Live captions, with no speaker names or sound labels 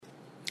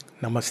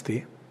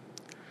नमस्ते।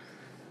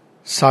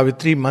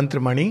 सावित्री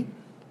मंत्रमणि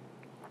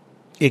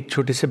एक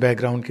छोटे से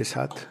बैकग्राउंड के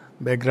साथ,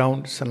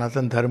 बैकग्राउंड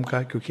सनातन धर्म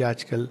का, क्योंकि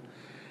आजकल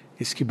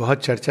इसकी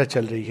बहुत चर्चा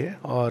चल रही है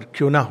और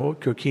क्यों ना हो,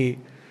 क्योंकि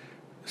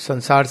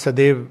संसार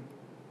सदैव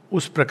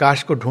उस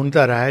प्रकाश को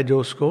ढूंढता रहा है जो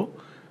उसको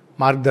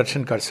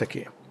मार्गदर्शन कर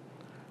सके।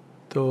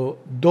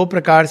 तो दो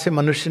प्रकार से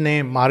मनुष्य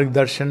ने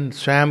मार्गदर्शन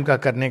स्वयं का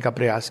करने का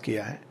प्रयास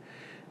किया है।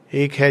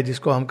 एक है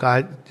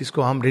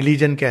जिसको हम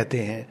रिलीजन कहते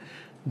हैं,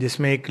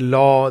 जिसमें एक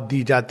लॉ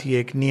दी जाती है,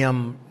 एक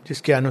नियम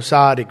जिसके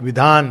अनुसार, एक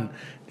विधान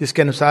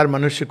जिसके अनुसार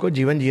मनुष्य को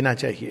जीवन जीना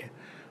चाहिए।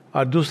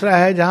 और दूसरा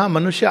है जहाँ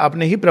मनुष्य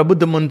अपने ही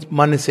प्रबुद्ध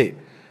मन से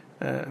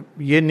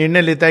ये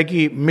निर्णय लेता है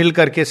कि मिल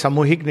करके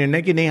सामूहिक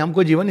निर्णय कि नहीं,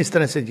 हमको जीवन इस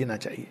तरह से जीना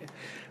चाहिए।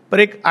 पर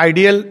एक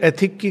आइडियल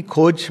एथिक की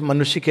खोज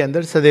मनुष्य के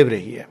अंदर सदैव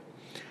रही है।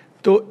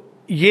 तो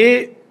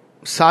ये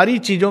सारी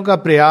चीज़ों का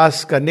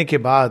प्रयास करने के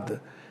बाद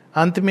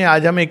अंत में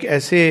आज हम एक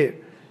ऐसे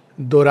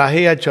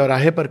दोराहे या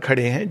चौराहे पर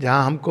खड़े हैं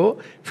जहां हमको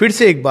फिर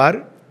से एक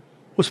बार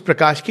उस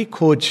प्रकाश की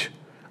खोज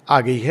आ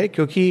गई है।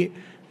 क्योंकि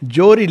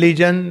जो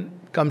रिलीजन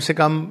कम से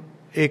कम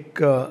एक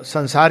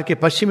संसार के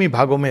पश्चिमी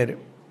भागों में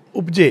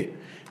उपजे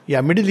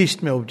या मिडिल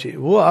ईस्ट में उपजे,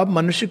 वो अब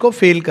मनुष्य को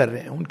फेल कर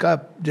रहे हैं। उनका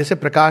जैसे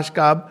प्रकाश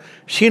का अब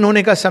क्षीण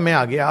होने का समय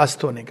आ गया,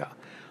 अस्त होने का,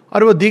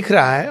 और वो दिख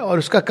रहा है। और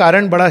उसका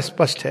कारण बड़ा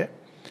स्पष्ट है।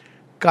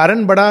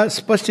 कारण बड़ा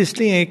स्पष्ट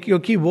इसलिए है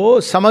क्योंकि वो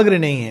समग्र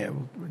नहीं है।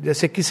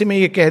 जैसे किसी में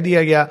ये कह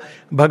दिया गया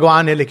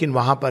भगवान है लेकिन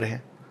वहाँ पर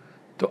है,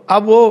 तो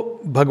अब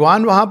वो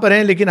भगवान वहाँ पर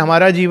है लेकिन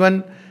हमारा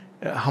जीवन,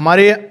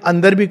 हमारे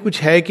अंदर भी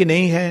कुछ है कि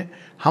नहीं है।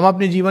 हम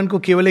अपने जीवन को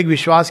केवल एक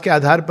विश्वास के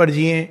आधार पर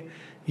जिएं,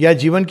 या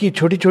जीवन की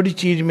छोटी छोटी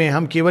चीज़ में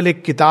हम केवल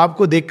एक किताब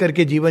को देख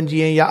करके जीवन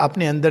जिएं, या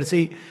अपने अंदर से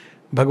ही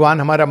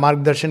भगवान हमारा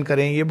मार्गदर्शन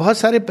करें। ये बहुत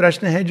सारे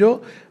प्रश्न हैं जो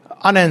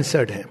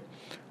अनआंसर्ड हैं।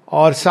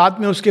 और साथ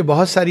में उसके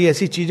बहुत सारी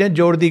ऐसी चीज़ें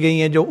जोड़ दी गई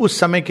हैं जो उस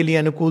समय के लिए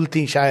अनुकूल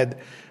थी, शायद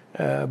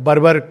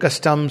बर्बर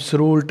कस्टम्स,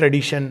 रूल,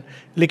 ट्रेडिशन,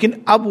 लेकिन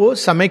अब वो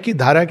समय की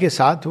धारा के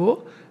साथ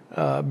वो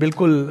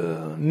बिल्कुल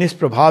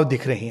निष्प्रभाव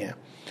दिख रही हैं।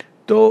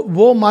 तो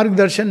वो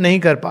मार्गदर्शन नहीं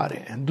कर पा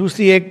रहे हैं।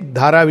 दूसरी एक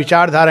धारा,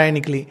 विचारधाराएं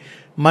निकली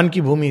मन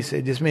की भूमि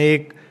से, जिसमें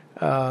एक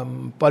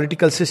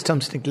पॉलिटिकल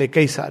सिस्टम्स निकले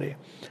कई सारे।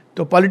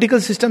 तो पॉलिटिकल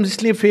सिस्टम्स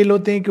इसलिए फेल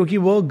होते हैं क्योंकि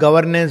वो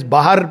गवर्नेंस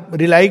बाहर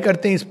रिलाई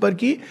करते हैं इस पर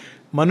कि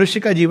मनुष्य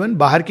का जीवन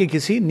बाहर के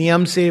किसी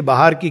नियम से,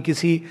 बाहर की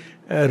किसी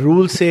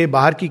रूल से,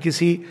 बाहर की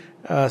किसी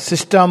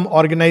सिस्टम,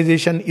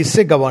 ऑर्गेनाइजेशन,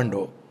 इससे गवर्न्ड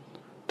हो।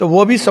 तो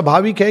वो भी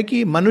स्वाभाविक है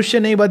कि मनुष्य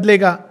नहीं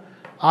बदलेगा,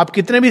 आप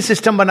कितने भी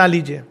सिस्टम बना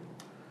लीजिए।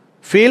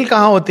 फेल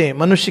कहाँ होते हैं?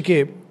 मनुष्य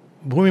के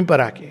भूमि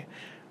पर आके।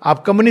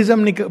 आप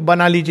कम्युनिज्म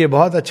बना लीजिए,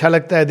 बहुत अच्छा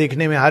लगता है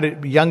देखने में, हर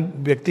यंग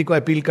व्यक्ति को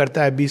अपील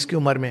करता है 20 की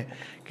उम्र में।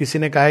 किसी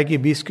ने कहा है कि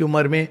 20 की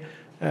उम्र में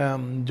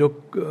जो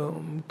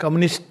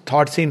कम्युनिस्ट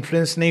थॉट से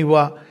इन्फ्लुएंस नहीं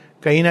हुआ,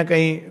 कहीं ना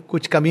कहीं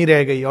कुछ कमी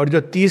रह गई। और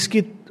जो 30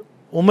 की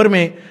उम्र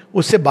में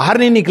उससे बाहर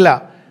नहीं निकला,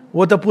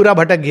 वो तो पूरा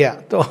भटक गया।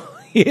 तो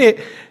ये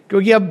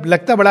क्योंकि अब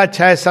लगता बड़ा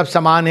अच्छा है, सब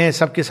समान है,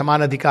 सबके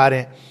समान अधिकार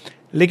हैं।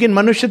 लेकिन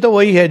मनुष्य तो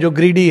वही है जो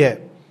ग्रीडी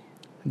है,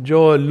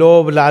 जो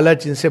लोभ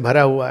लालच इनसे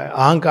भरा हुआ है,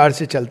 अहंकार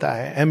से चलता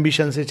है,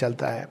 एम्बिशन से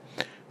चलता है।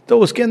 तो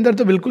उसके अंदर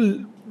तो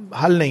बिल्कुल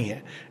हल नहीं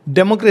है।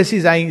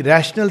 डेमोक्रेसीज आई,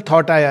 रैशनल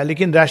थॉट आया,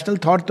 लेकिन रैशनल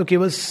थॉट तो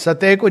केवल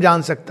सतह को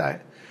जान सकता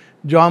है,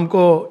 जो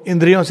हमको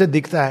इंद्रियों से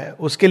दिखता है।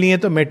 उसके लिए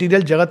तो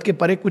मेटीरियल जगत के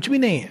परे कुछ भी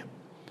नहीं है।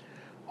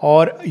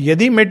 और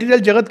यदि मेटीरियल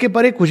जगत के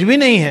परे कुछ भी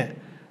नहीं है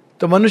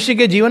तो मनुष्य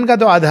के जीवन का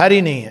तो आधार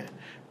ही नहीं है।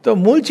 तो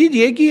मूल चीज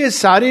ये कि ये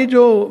सारे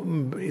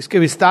जो, इसके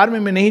विस्तार में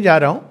मैं नहीं जा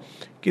रहा हूं,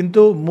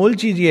 किंतु मूल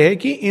चीज ये है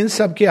कि इन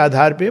सब के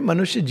आधार पे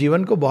मनुष्य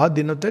जीवन को बहुत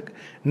दिनों तक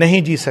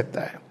नहीं जी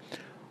सकता है।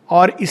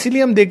 और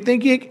इसीलिए हम देखते हैं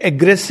कि एक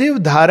एग्रेसिव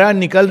धारा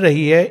निकल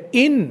रही है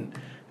इन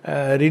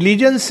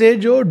रिलीजन से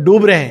जो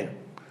डूब रहे हैं।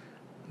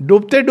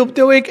 डूबते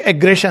डूबते वो एक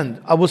एग्रेशन।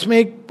 अब उसमें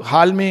एक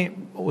हाल में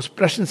उस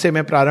प्रश्न से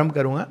मैं प्रारंभ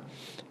करूंगा।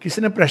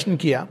 किसी ने प्रश्न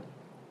किया,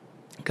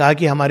 कहा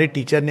कि हमारे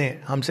टीचर ने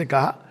हमसे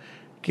कहा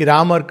कि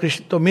राम और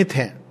कृष्ण तो मिथ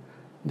हैं,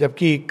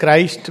 जबकि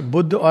क्राइस्ट,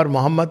 बुद्ध और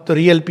मोहम्मद तो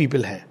रियल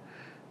पीपल हैं।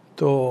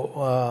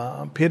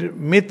 तो फिर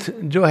मिथ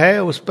जो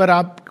है उस पर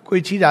आप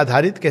कोई चीज़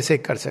आधारित कैसे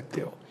कर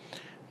सकते हो?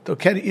 तो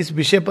खैर इस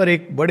विषय पर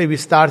एक बड़े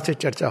विस्तार से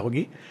चर्चा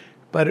होगी।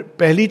 पर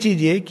पहली चीज़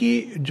ये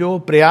कि जो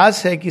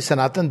प्रयास है कि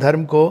सनातन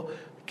धर्म को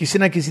किसी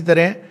न किसी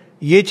तरह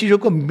ये चीज़ों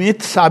को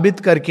मिथ साबित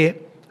करके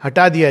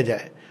हटा दिया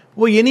जाए।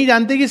 वो ये नहीं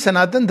जानते कि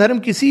सनातन धर्म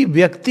किसी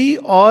व्यक्ति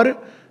और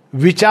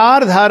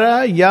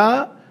विचारधारा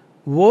या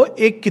वो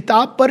एक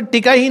किताब पर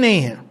टिका ही नहीं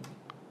है।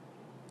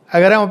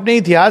 अगर हम अपने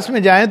इतिहास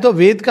में जाएं तो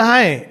वेद कहाँ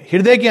है?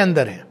 हृदय के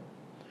अंदर है।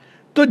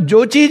 तो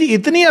जो चीज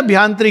इतनी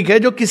अभ्यांतरिक है,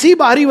 जो किसी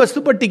बाहरी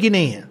वस्तु पर टिकी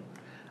नहीं है,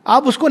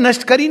 आप उसको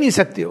नष्ट कर ही नहीं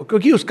सकते हो,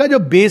 क्योंकि उसका जो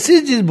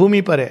बेसिस जिस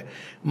भूमि पर है।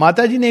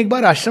 माता जी ने एक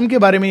बार आश्रम के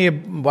बारे में ये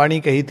वाणी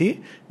कही थी,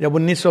 जब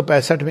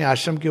 1965 में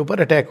आश्रम के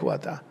ऊपर अटैक हुआ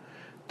था।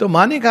 तो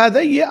माँ ने कहा था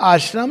ये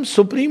आश्रम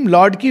सुप्रीम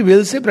लॉर्ड की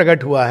विल से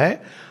प्रकट हुआ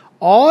है,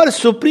 और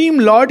सुप्रीम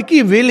लॉर्ड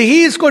की विल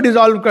ही इसको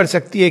डिसॉल्व कर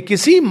सकती है।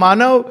 किसी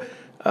मानव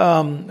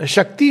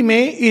शक्ति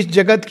में, इस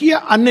जगत की या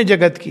अन्य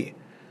जगत की,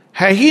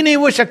 है ही नहीं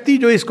वो शक्ति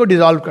जो इसको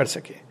डिसॉल्व कर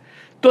सके।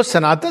 तो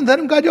सनातन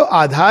धर्म का जो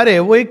आधार है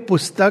वो एक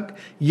पुस्तक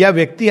या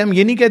व्यक्ति, हम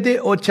ये नहीं कहते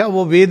अच्छा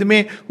वो वेद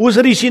में उस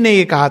ऋषि ने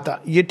ये कहा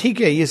था, ये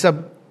ठीक है, ये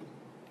सब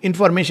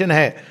इंफॉर्मेशन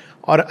है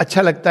और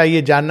अच्छा लगता है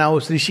ये जानना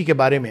उस ऋषि के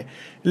बारे में,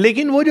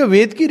 लेकिन वो जो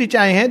वेद की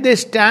ऋचाएं हैं they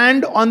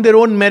stand on their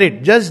own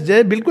merit, just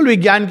बिल्कुल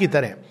विज्ञान की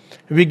तरह।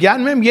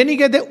 विज्ञान में हम ये नहीं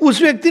कहते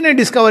उस व्यक्ति ने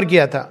डिस्कवर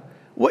किया था,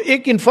 वो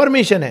एक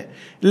इंफॉर्मेशन है,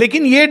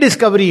 लेकिन ये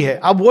डिस्कवरी है।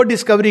 अब वो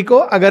डिस्कवरी को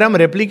अगर हम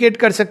रेप्लिकेट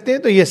कर सकते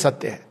हैं तो ये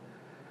सत्य है।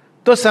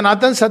 तो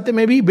सनातन सत्य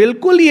में भी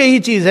बिल्कुल यही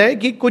चीज है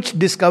कि कुछ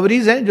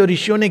डिस्कवरीज हैं जो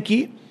ऋषियों ने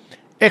की,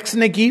 एक्स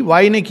ने की,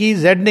 वाई ने की,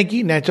 जेड ने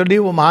की, नेचुरली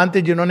वो महान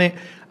थे जिन्होंने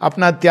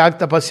अपना त्याग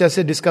तपस्या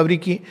से डिस्कवरी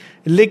की,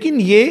 लेकिन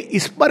ये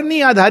इस पर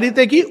नहीं आधारित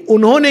है कि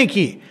उन्होंने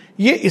की,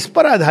 ये इस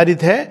पर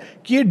आधारित है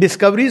कि ये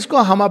डिस्कवरीज को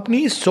हम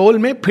अपनी सोल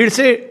में फिर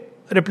से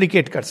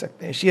रेप्लिकेट कर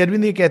सकते हैं। श्री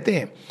अरविंद ये कहते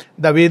हैं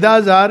द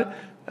वेदास आर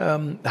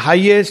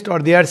हाईएस्ट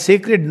और they are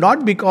sacred not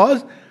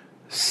because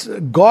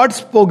God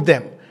spoke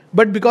them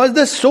but because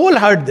the soul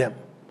heard them.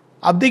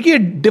 अब देखिए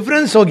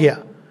डिफरेंस हो गया,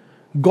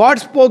 गॉड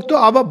स्पोक तो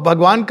अब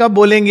भगवान कब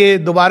बोलेंगे,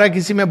 दोबारा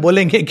किसी में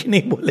बोलेंगे कि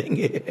नहीं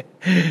बोलेंगे।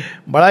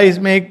 बड़ा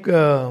इसमें एक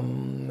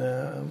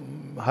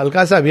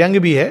हल्का सा व्यंग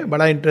भी है,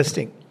 बड़ा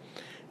इंटरेस्टिंग।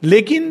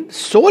 लेकिन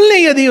सोल ने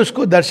यदि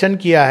उसको दर्शन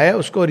किया है,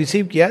 उसको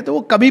रिसीव किया है, तो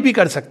वो कभी भी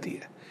कर सकती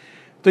है।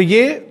 तो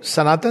ये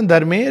सनातन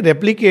धर्म में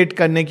रेप्लिकेट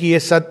करने की ये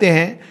सत्य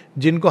हैं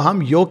जिनको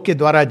हम योग के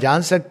द्वारा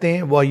जान सकते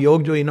हैं, वह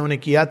योग जो इन्होंने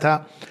किया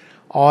था,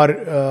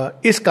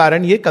 और इस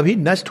कारण ये कभी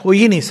नष्ट हो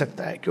ही नहीं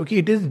सकता है, क्योंकि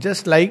it is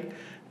just like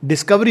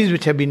discoveries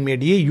which have been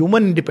made. ये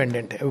ह्यूमन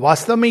इंडिपेंडेंट है।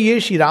 वास्तव में ये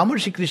श्री राम और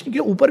श्री कृष्ण के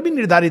ऊपर भी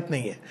निर्धारित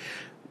नहीं है।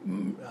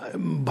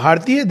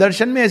 भारतीय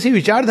दर्शन में ऐसी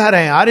विचारधारा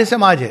है, आर्य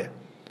समाज है,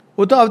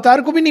 वो तो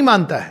अवतार को भी नहीं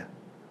मानता है,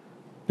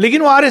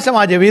 लेकिन वो आर्य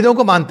समाज है, वेदों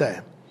को मानता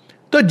है।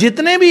 तो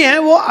जितने भी हैं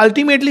वो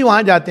अल्टीमेटली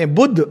वहां जाते हैं।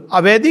 बुद्ध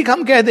अवैदिक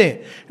हम कह दें,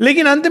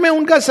 लेकिन अंत में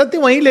उनका सत्य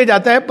वहीं ले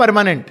जाता है,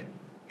 परमानेंट,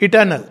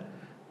 इटर्नल,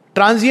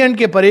 ट्रांजिएंट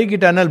के परे एक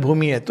इटर्नल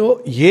भूमि है।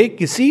 तो ये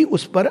किसी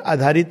उस पर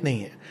आधारित नहीं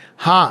है।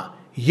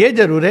 हाँ, ये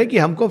जरूर है कि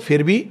हमको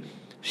फिर भी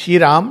श्री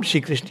राम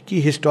श्री कृष्ण की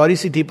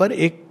हिस्टोरिसिटी पर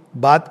एक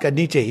बात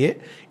करनी चाहिए।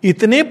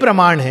 इतने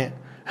प्रमाण हैं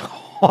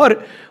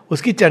और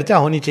उसकी चर्चा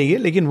होनी चाहिए,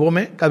 लेकिन वो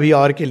मैं कभी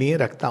और के लिए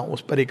रखता हूं,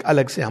 उस पर एक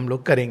अलग से हम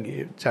लोग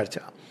करेंगे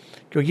चर्चा।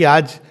 क्योंकि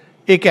आज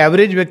एक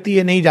एवरेज व्यक्ति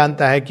ये नहीं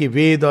जानता है कि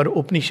वेद और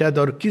उपनिषद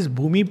और किस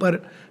भूमि पर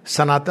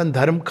सनातन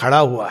धर्म खड़ा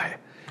हुआ है।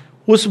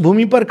 उस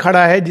भूमि पर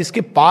खड़ा है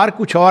जिसके पार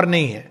कुछ और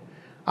नहीं है।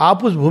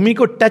 आप उस भूमि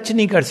को टच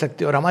नहीं कर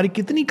सकते। और हमारी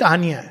कितनी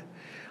कहानियां हैं।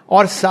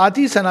 और साथ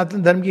ही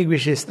सनातन धर्म की एक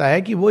विशेषता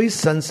है कि वो इस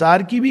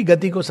संसार की भी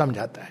गति को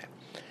समझाता है।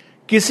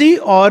 किसी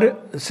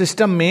और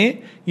सिस्टम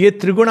में ये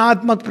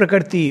त्रिगुणात्मक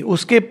प्रकृति,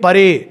 उसके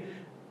परे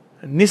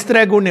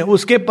निस्त्रय गुण,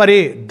 उसके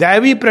परे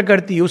दैवी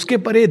प्रकृति, उसके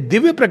परे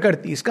दिव्य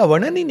प्रकृति, इसका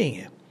वर्णन ही नहीं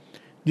है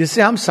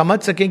जिससे हम समझ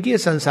सकें कि ये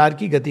संसार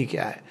की गति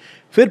क्या है।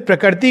 फिर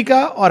प्रकृति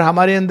का और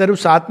हमारे अंदर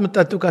उस आत्म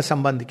तत्व का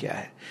संबंध क्या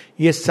है,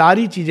 ये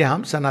सारी चीजें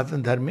हम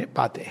सनातन धर्म में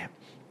पाते हैं।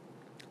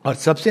 और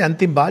सबसे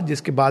अंतिम बात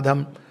जिसके बाद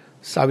हम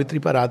सावित्री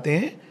पर आते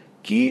हैं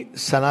कि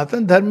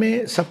सनातन धर्म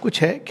में सब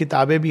कुछ है,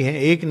 किताबें भी हैं,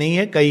 एक नहीं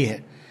है कई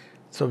हैं।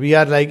 So we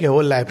are like a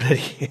whole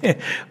library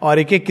और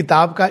एक एक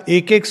किताब का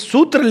एक एक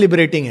सूत्र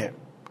लिबरेटिंग है।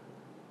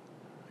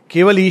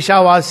 केवल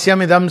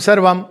ईशावास्यम इदम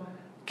सर्वम,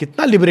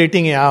 कितना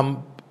लिबरेटिंग है।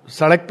 हम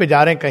सड़क पे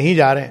जा रहे हैं, कहीं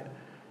जा रहे हैं,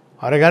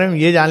 और अगर हम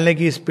ये जान लें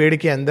कि इस पेड़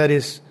के अंदर,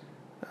 इस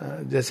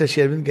जैसे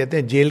श्री अरविंद कहते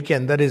हैं जेल के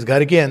अंदर, इस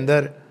घर के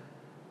अंदर,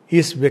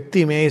 इस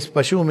व्यक्ति में, इस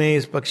पशु में,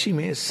 इस पक्षी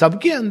में,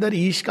 सबके अंदर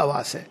ईश का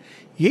वास है,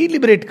 यही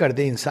लिबरेट कर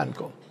दे इंसान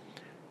को।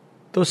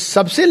 तो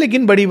सबसे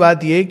लेकिन बड़ी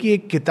बात यह कि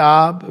एक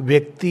किताब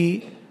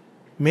व्यक्ति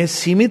में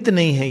सीमित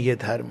नहीं है ये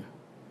धर्म,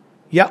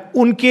 या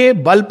उनके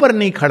बल पर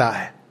नहीं खड़ा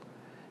है।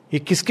 ये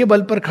किसके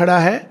बल पर खड़ा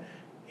है?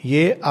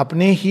 ये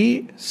अपने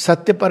ही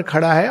सत्य पर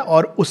खड़ा है।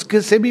 और उसके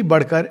से भी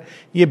बढ़कर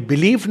ये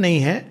बिलीफ नहीं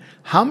है,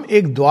 हम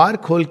एक द्वार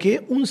खोल के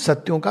उन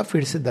सत्यों का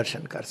फिर से दर्शन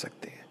कर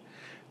सकते हैं।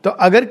 तो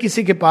अगर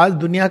किसी के पास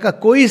दुनिया का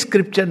कोई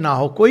स्क्रिप्चर ना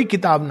हो, कोई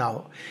किताब ना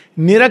हो,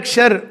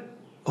 निरक्षर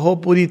हो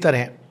पूरी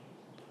तरह,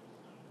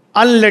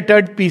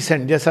 अनलेटर्ड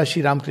पीसेंट जैसा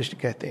श्री रामकृष्ण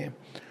कहते हैं,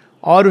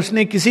 और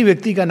उसने किसी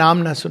व्यक्ति का नाम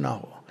ना सुना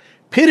हो,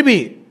 फिर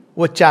भी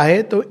वो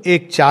चाहे तो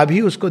एक चाबी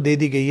उसको दे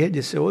दी गई है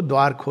जिससे वो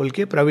द्वार खोल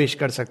के प्रवेश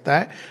कर सकता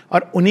है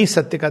और उन्हीं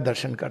सत्य का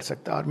दर्शन कर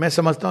सकता है। और मैं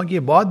समझता हूँ कि ये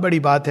बहुत बड़ी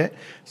बात है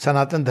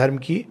सनातन धर्म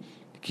की,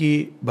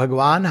 कि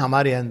भगवान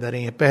हमारे अंदर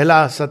ही है,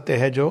 पहला सत्य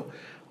है जो,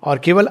 और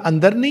केवल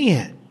अंदर नहीं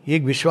है, ये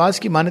एक विश्वास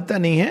की मान्यता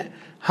नहीं है,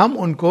 हम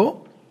उनको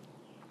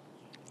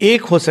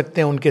एक हो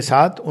सकते हैं, उनके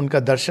साथ उनका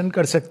दर्शन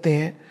कर सकते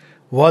हैं,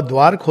 वह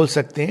द्वार खोल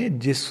सकते हैं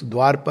जिस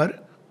द्वार पर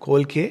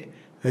खोल के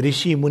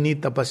ऋषि मुनि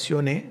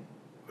तपस्वियों ने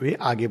वे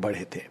आगे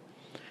बढ़े थे।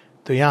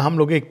 तो यहां हम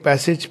लोग एक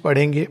पैसेज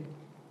पढ़ेंगे,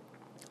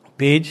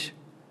 पेज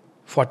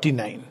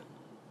 49,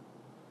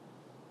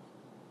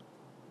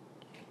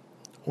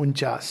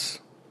 49।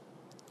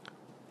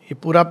 ये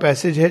पूरा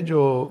पैसेज है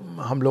जो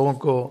हम लोगों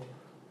को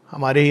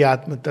हमारे ही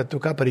आत्म तत्व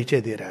का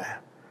परिचय दे रहा है।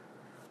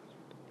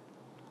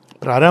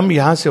 प्रारंभ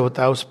यहां से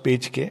होता है उस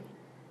पेज के।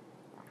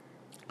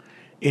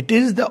 It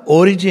is the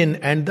origin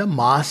and the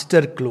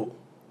master clue.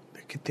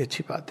 कितनी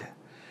अच्छी बात है।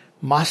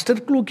 मास्टर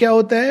क्लू क्या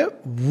होता है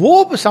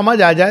वो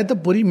समझ आ जाए तो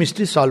पूरी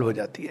मिस्ट्री सॉल्व हो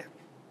जाती है.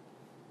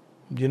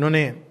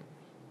 जिन्होंने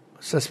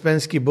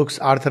सस्पेंस की बुक्स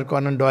आर्थर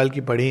कॉनन डॉयल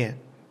की पढ़ी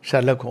हैं,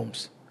 शर्लक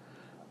होम्स,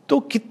 तो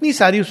कितनी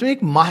सारी उसमें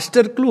एक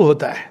मास्टर क्लू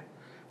होता है.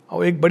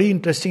 और एक बड़ी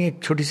इंटरेस्टिंग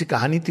एक छोटी सी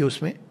कहानी थी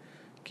उसमें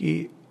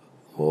कि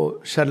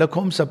वो शर्लक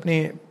होम्स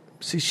अपने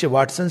शिष्य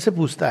वाटसन से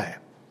पूछता है,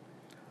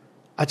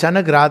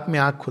 अचानक रात में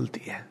आंख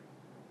खुलती है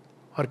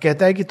और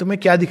कहता है कि तुम्हें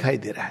क्या दिखाई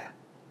दे रहा है?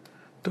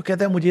 तो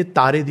कहता है मुझे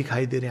तारे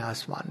दिखाई दे रहे हैं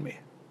आसमान में.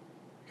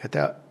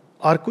 कहता है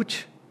और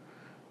कुछ?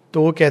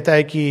 तो वो कहता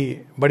है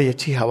कि बड़ी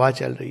अच्छी हवा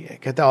चल रही है.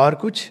 कहता है और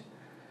कुछ?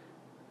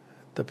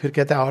 तो फिर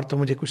कहता है और तो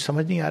मुझे कुछ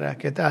समझ नहीं आ रहा.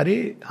 कहता है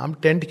अरे हम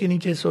टेंट के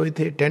नीचे सोए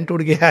थे, टेंट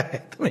उड़ गया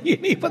है, तुम्हें ये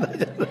नहीं पता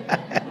चल रहा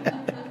है.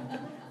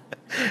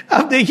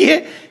 अब देखिए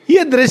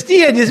ये दृष्टि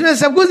है जिसमें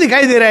सब कुछ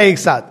दिखाई दे रहा है एक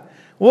साथ.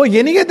 वो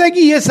ये नहीं कहता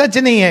कि ये सच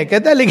नहीं है,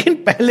 कहता है लेकिन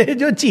पहले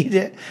जो चीज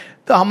है.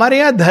 तो हमारे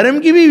यहां धर्म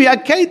की भी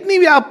व्याख्या इतनी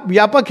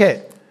व्यापक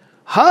है.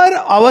 हर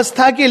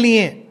अवस्था के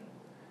लिए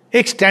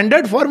एक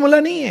स्टैंडर्ड फॉर्मूला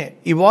नहीं है.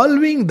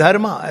 इवॉल्विंग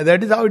धर्म,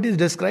 that is how it is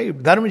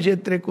describe. धर्म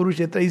क्षेत्र,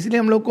 कुरुक्षेत्र. इसलिए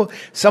हम लोग को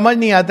समझ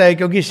नहीं आता है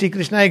क्योंकि श्री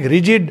कृष्णा एक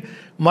रिजिड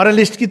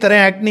मॉरलिस्ट की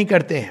तरह एक्ट नहीं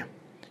करते हैं.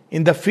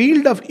 In the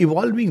field of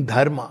evolving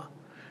धर्म.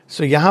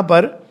 सो यहां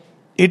पर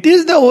it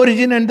is the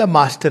origin and the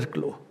master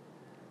clue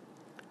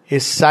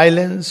is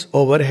silence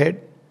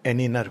overhead an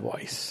inner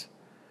voice.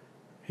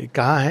 ये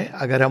कहाँ है?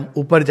 अगर हम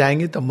ऊपर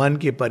जाएंगे तो मन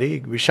के परे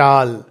एक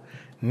विशाल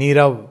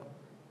नीरव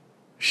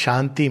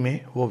शांति में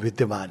वो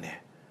विद्यमान है.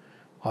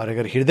 और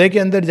अगर हृदय के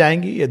अंदर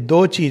जाएंगे, ये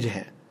दो चीज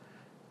हैं.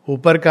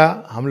 ऊपर का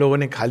हम लोगों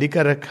ने खाली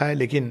कर रखा है,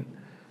 लेकिन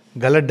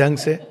गलत ढंग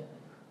से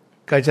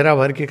कचरा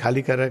भर के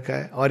खाली कर रखा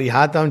है. और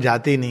यहाँ तो हम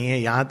जाते ही नहीं है,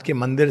 यहाँ के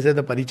मंदिर से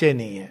तो परिचय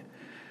नहीं है.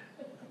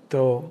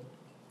 तो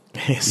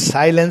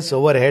silence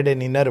overhead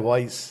an inner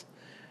voice.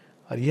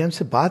 और ये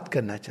हमसे बात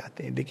करना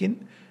चाहते हैं, लेकिन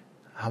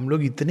हम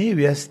लोग इतने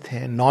व्यस्त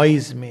हैं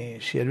नॉइज में.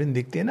 शेरविन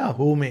दिखते हैं ना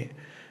हु में,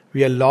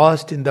 we are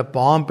lost in the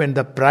pomp and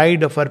the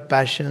pride of our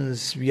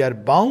passions, we are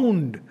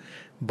bound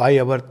by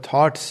our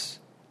thoughts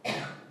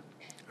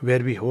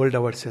where we hold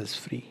our selves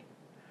free.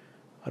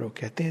 और वो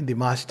कहते हैं the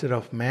master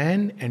of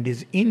man and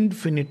his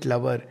infinite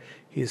lover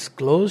is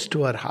close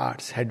to our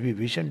hearts had we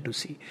vision to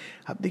see.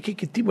 अब देखिए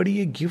कितनी बड़ी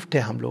ये gift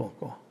है हम लोगों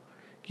को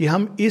कि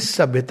हम इस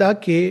सभ्यता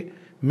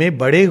के में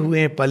बड़े हुए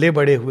हैं, पले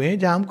बड़े हुए हैं,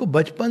 जहां हमको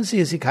बचपन से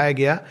ये सिखाया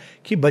गया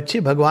कि बच्चे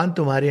भगवान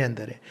तुम्हारे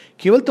अंदर है.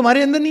 केवल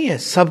तुम्हारे अंदर नहीं है,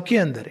 सबके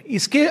अंदर है.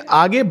 इसके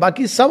आगे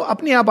बाकी सब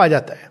अपने आप आ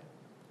जाता है.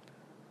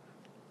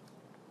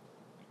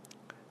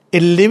 A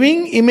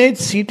living image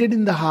seated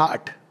in the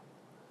heart.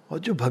 और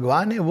जो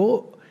भगवान है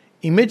वो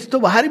इमेज तो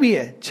बाहर भी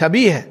है,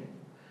 छवि है,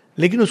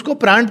 लेकिन उसको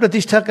प्राण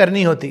प्रतिष्ठा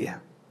करनी होती है.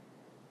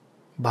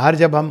 बाहर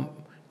जब हम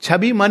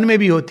छवि मन में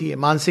भी होती है,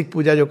 मानसिक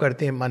पूजा जो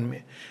करते हैं मन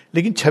में,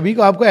 लेकिन छवि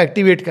को आपको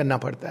एक्टिवेट करना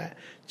पड़ता है.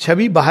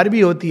 छवि बाहर भी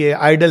होती है,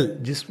 आइडल,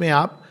 जिसमें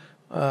आप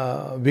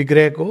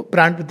विग्रह को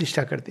प्राण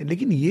प्रतिष्ठा करते हैं,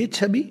 लेकिन ये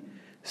छवि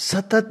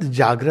सतत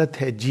जागृत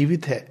है,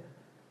 जीवित है.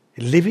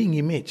 Living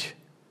image.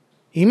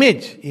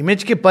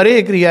 इमेज के परे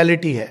एक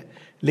रियलिटी है,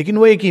 लेकिन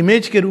वो एक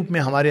इमेज के रूप में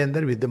हमारे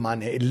अंदर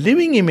विद्यमान है.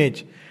 Living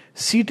image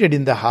seated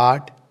in the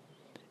heart,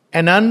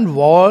 an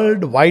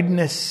unwalled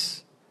wideness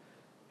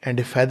and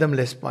a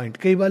fathomless point.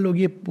 कई बार लोग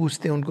ये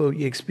पूछते हैं, उनको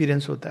ये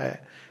एक्सपीरियंस होता है.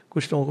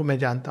 कुछ लोगों को मैं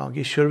जानता हूं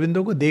कि श्री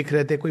अरविंदो को देख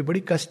रहे थे, कोई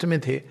बड़ी कष्ट में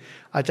थे,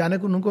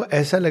 अचानक उनको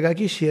ऐसा लगा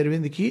कि श्री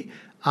अरविंद की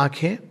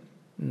आंखें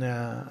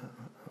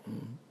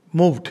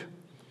मूव्ड,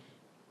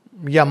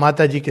 या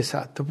माता जी के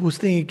साथ. तो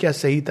पूछते हैं क्या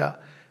सही था?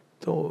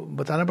 तो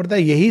बताना पड़ता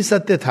है यही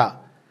सत्य था,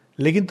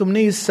 लेकिन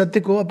तुमने इस सत्य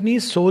को अपनी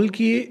सोल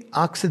की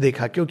आंख से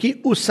देखा, क्योंकि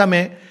उस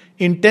समय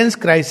इंटेंस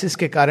क्राइसिस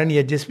के कारण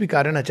या जिस भी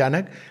कारण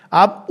अचानक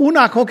आप उन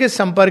आंखों के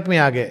संपर्क में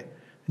आ गए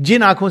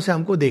जिन आंखों से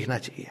हमको देखना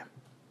चाहिए.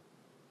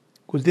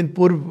 कुछ दिन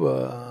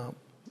पूर्व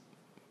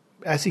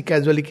ऐसी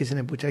कैजुअली किसी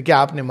ने पूछा कि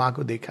आपने मां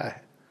को देखा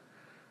है?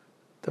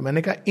 तो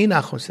मैंने कहा इन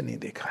आंखों से नहीं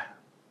देखा है.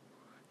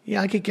 ये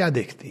आंखें क्या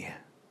देखती हैं?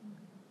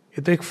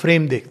 ये तो एक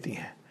फ्रेम देखती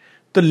हैं.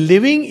 तो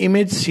living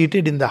image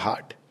seated in the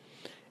heart,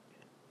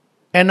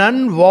 an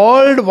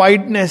unwalled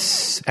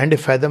wideness and a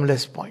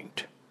fathomless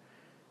point.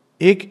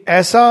 एक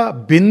ऐसा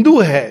बिंदु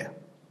है,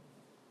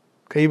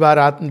 कई बार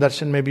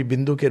आत्मदर्शन में भी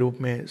बिंदु के रूप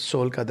में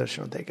सोल का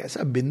दर्शन होता है. एक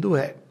ऐसा बिंदु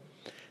है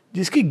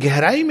जिसकी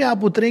गहराई में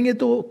आप उतरेंगे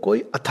तो कोई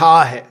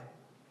अथाह है,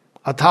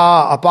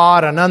 अथाह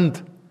अपार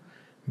अनंत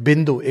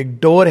बिंदु. एक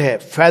डोर है,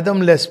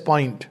 फैदमलेस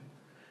पॉइंट,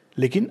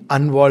 लेकिन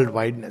अनवॉल्ड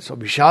वाइडनेस. और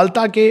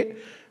विशालता के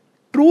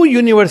ट्रू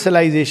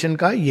यूनिवर्सलाइजेशन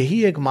का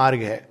यही एक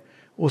मार्ग है.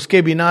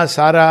 उसके बिना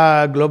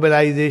सारा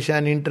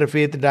ग्लोबलाइजेशन,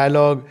 इंटरफेथ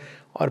डायलॉग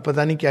और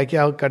पता नहीं क्या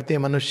क्या करते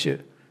हैं मनुष्य,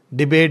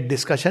 debate,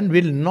 discussion,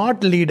 will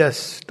not lead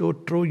us to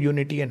true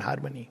unity and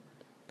harmony.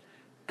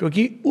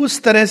 क्योंकि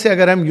उस तरह से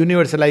अगर हम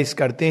यूनिवर्सलाइज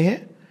करते हैं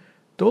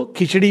तो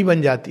खिचड़ी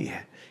बन जाती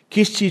है.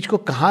 किस चीज को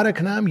कहाँ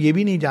रखना हम ये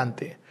भी नहीं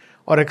जानते,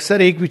 और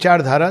अक्सर एक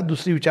विचारधारा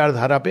दूसरी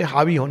विचारधारा पे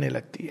हावी होने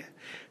लगती है.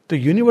 तो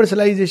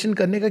यूनिवर्सलाइजेशन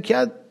करने का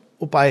क्या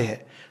उपाय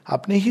है?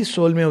 अपने ही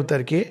सोल में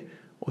उतर के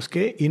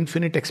उसके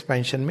इन्फिनिट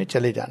एक्सपेंशन में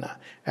चले जाना।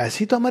 ऐसे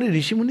ही तो हमारे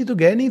ऋषि मुनि तो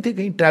गए नहीं थे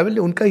कहीं ट्रैवल,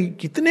 उनका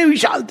कितने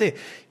विशाल थे।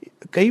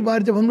 कई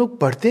बार जब हम लोग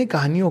पढ़ते हैं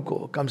कहानियों को,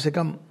 कम से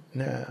कम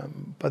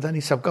पता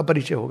नहीं सबका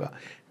परिचय होगा,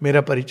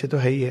 मेरा परिचय तो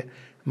है ही है,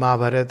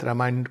 महाभारत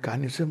रामायण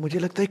कहानी से, मुझे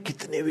लगता है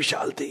कितने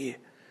विशाल थे ये।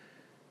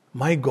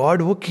 माय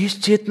गॉड, वो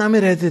किस चेतना में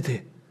रहते थे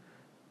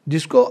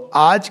जिसको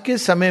आज के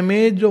समय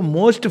में जो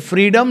मोस्ट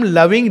फ्रीडम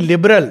लविंग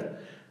लिबरल,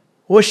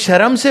 वो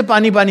शर्म से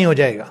पानी पानी हो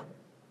जाएगा,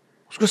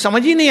 उसको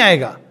समझ ही नहीं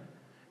आएगा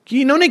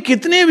कि इन्होंने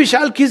कितने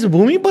विशाल, किस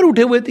भूमि पर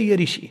उठे हुए थे ये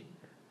ऋषि।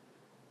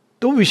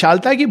 तो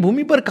विशालता की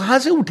भूमि पर कहां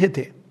से उठे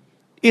थे?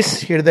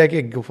 इस हृदय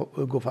के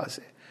गुफा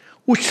से।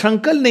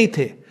 उच्छृंखल नहीं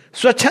थे,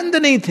 स्वच्छंद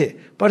नहीं थे,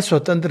 पर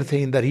स्वतंत्र थे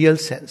इन द रियल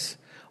सेंस।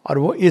 और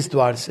वो इस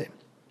द्वार से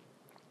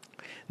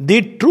the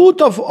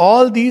truth of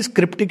all these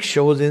cryptic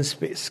shows in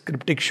space.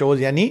 Cryptic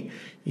shows यानी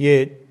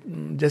ये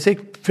जैसे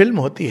एक फिल्म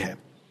होती है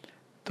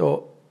तो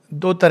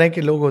दो तरह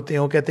के लोग होते हैं,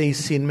 वो कहते हैं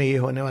इस सीन में ये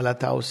होने वाला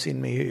था, उस सीन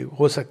में ये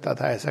हो सकता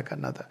था, ऐसा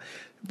करना था।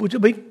 पूछो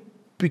भाई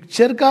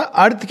पिक्चर का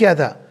अर्थ क्या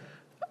था?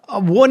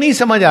 अब वो नहीं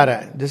समझ आ रहा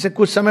है। जैसे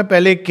कुछ समय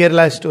पहले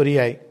केरला स्टोरी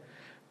आई,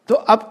 तो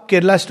अब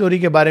केरला स्टोरी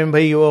के बारे में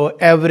भाई वो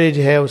एवरेज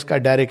है, उसका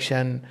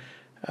डायरेक्शन,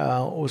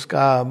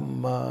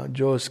 उसका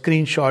जो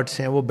स्क्रीनशॉट्स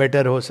हैं वो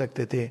बेटर हो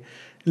सकते थे,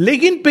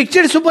 लेकिन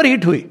पिक्चर सुपर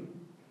हिट हुई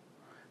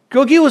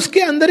क्योंकि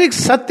उसके अंदर एक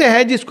सत्य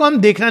है जिसको हम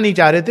देखना नहीं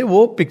चाह रहे थे,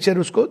 वो पिक्चर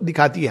उसको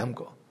दिखाती है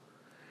हमको।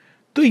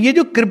 तो ये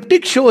जो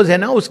क्रिप्टिक शोज है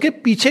ना, उसके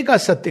पीछे का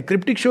सत्य,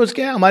 क्रिप्टिक शोज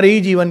क्या है? हमारे ही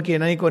जीवन के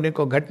नई कोने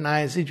को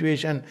घटनाएं,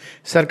 सिचुएशन,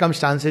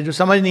 सरकमस्टांसेस जो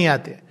समझ नहीं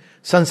आते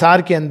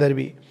संसार के अंदर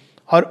भी,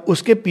 और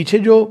उसके पीछे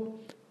जो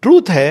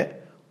ट्रूथ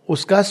है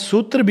उसका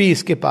सूत्र भी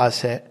इसके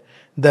पास है।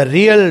 The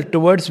real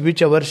towards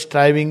which our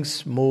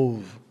strivings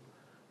move.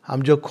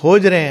 हम जो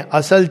खोज रहे हैं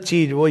असल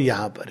चीज वो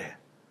यहां पर है,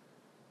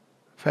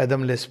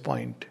 फैदमलेस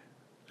पॉइंट,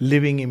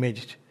 लिविंग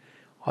इमेज।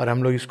 और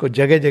हम लोग इसको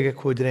जगह जगह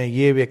खोज रहे हैं।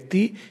 ये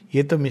व्यक्ति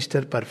ये तो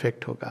मिस्टर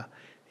परफेक्ट होगा,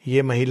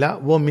 ये महिला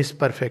वो मिस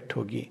परफेक्ट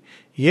होगी,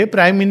 ये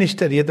प्राइम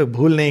मिनिस्टर ये तो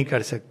भूल नहीं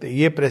कर सकते,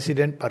 ये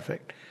प्रेसिडेंट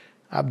परफेक्ट।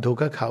 आप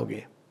धोखा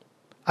खाओगे।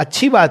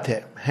 अच्छी बात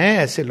है, हैं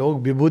ऐसे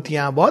लोग,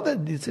 विभूतियां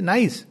बहुत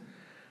नाइस,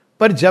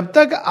 पर जब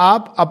तक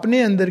आप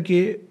अपने अंदर के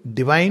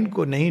डिवाइन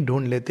को नहीं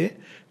ढूंढ लेते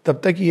तब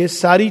तक ये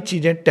सारी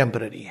चीजें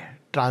टेम्पररी हैं,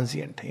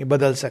 ट्रांजिएंट हैं, ये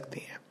बदल सकती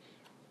हैं।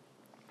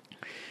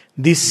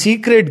 The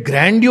secret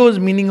grandiose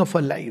meaning of a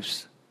life.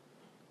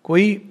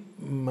 कोई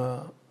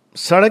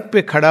सड़क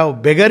पे खड़ा हो,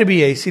 बेगर भी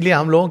है, इसीलिए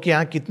हम लोगों के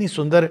यहाँ कितनी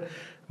सुंदर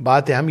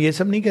बात है। हम ये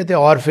सब नहीं कहते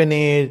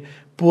ऑर्फेनेज,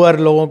 पुअर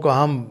लोगों को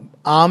हम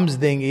आर्म्स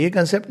देंगे, ये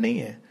कंसेप्ट नहीं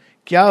है।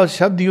 क्या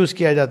शब्द यूज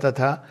किया जाता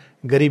था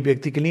गरीब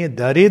व्यक्ति के लिए?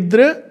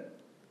 दरिद्र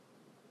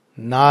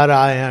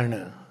नारायण,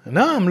 है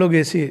ना? हम लोग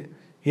ऐसी,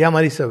 ये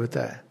हमारी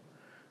सभ्यता है।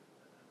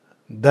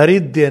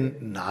 दरिद्र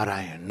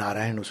नारायण,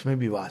 नारायण उसमें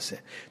भी वास है।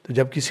 तो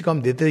जब किसी को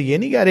हम देते ये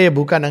नहीं कह रहे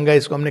भूखा नंगा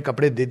इसको हमने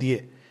कपड़े दे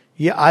दिए,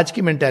 ये आज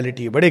की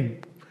मेंटालिटी है। बड़े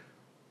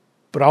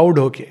प्राउड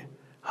होके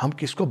हम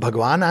किसको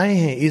भगवान आए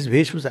हैं इस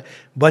वेशभूषा।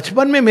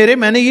 बचपन में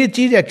मैंने ये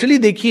चीज एक्चुअली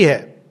देखी है।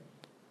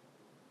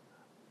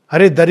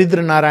 अरे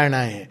दरिद्र नारायण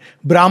आए हैं,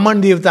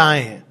 ब्राह्मण देवता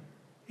आए हैं,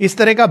 इस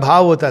तरह का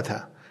भाव होता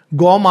था।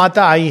 गौ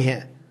माता आई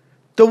हैं,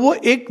 तो वो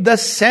एक the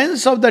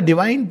sense of the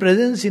divine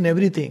presence in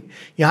everything.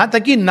 यहां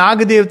तक कि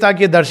नाग देवता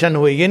के दर्शन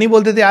हुए। ये नहीं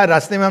बोलते थे यार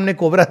रास्ते में हमने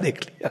कोबरा देख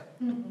लिया।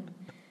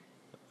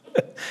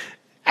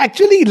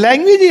 एक्चुअली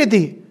लैंग्वेज ये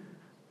थी।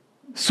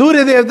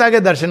 सूर्य देवता के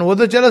दर्शन, वो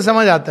तो चलो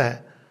समझ आता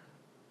है,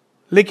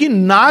 लेकिन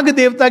नाग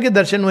देवता के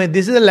दर्शन हुए।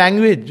 दिस इज अ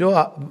लैंग्वेज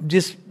जो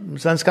जिस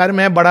संस्कार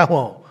में बड़ा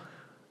हुआ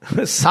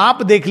हूं।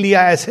 सांप देख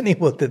लिया ऐसे नहीं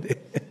बोलते थे।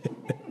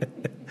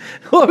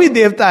 वो भी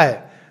देवता है।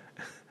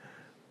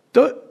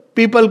 तो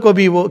पीपल को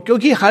भी वो,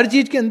 क्योंकि हर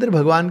चीज के अंदर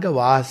भगवान का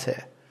वास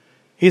है।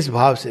 इस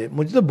भाव से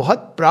मुझे तो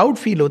बहुत प्राउड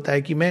फील होता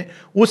है कि मैं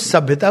उस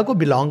सभ्यता को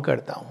बिलोंग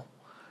करता हूं।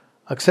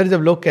 अक्सर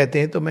जब लोग कहते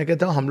हैं तो मैं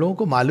कहता हूं हम लोगों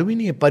को मालूम ही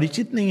नहीं है,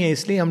 परिचित नहीं है,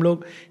 इसलिए हम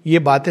लोग ये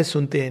बातें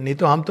सुनते हैं। नहीं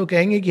तो हम तो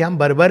कहेंगे कि हम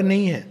बर्बर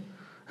नहीं है।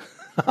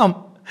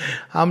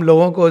 हम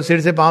लोगों को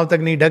सिर से पांव तक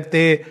नहीं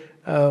ढकते,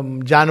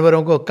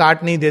 जानवरों को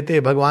काट नहीं देते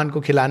भगवान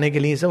को खिलाने के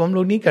लिए, सब हम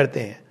लोग नहीं करते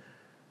हैं।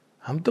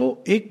 हम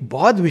तो एक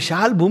बहुत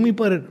विशाल भूमि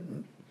पर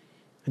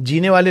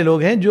जीने वाले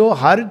लोग हैं, जो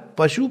हर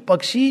पशु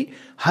पक्षी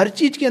हर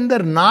चीज के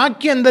अंदर, नाग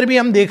के अंदर भी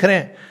हम देख रहे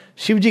हैं।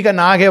 शिव जी का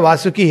नाग है,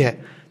 वासुकी है,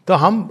 तो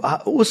हम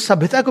उस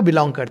सभ्यता को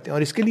बिलोंग करते हैं।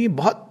 और इसके लिए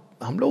बहुत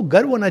हम लोग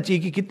गर्व होना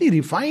चाहिए कि कितनी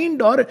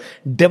रिफाइंड और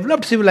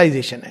डेवलप्ड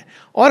सिविलाइजेशन है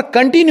और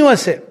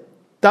कंटिन्यूअस है,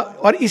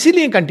 और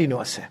इसीलिए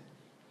कंटिन्यूअस है।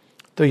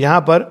 तो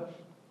यहां पर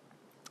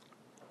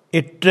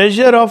a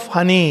treasure of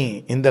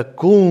honey in the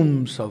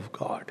combs of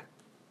God,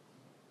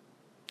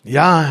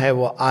 यहां है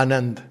वो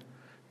आनंद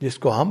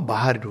जिसको हम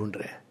बाहर ढूंढ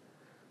रहे हैं।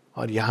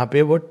 और यहां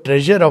पे वो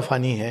ट्रेजर ऑफ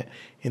हनी है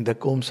in the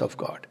combs of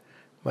God.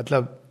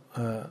 मतलब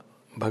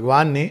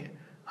भगवान ने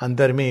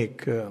अंदर में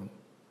एक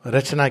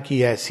रचना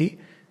की ऐसी,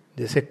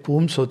 जैसे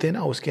कूम्स होते हैं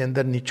ना, उसके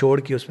अंदर निचोड़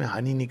के उसमें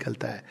हनी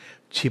निकलता है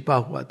छिपा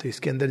हुआ। तो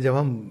इसके अंदर जब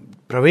हम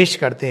प्रवेश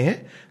करते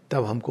हैं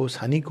तब हमको उस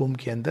हनी कुंभ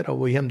के अंदर, और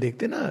वही हम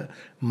देखते हैं ना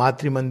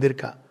मातृ मंदिर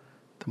का,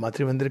 तो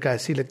मातृ मंदिर का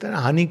ऐसे ही लगता है ना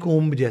हनी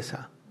कुंभ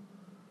जैसा,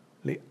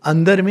 लेकिन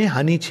अंदर में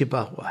हनी छिपा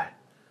हुआ है।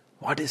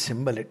 What is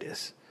symbol it is.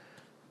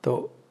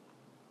 तो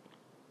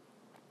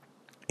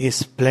a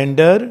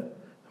splendour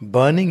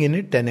burning in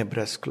a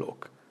tenebrous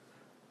cloak.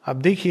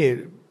 अब देखिए,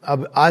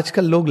 अब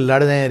आजकल लोग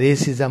लड़ रहे हैं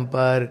रेसिज्म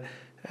पर,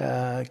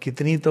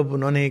 कितनी तो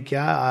उन्होंने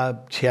क्या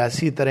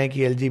 86 तरह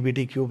की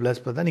LGBTQ+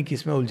 पता नहीं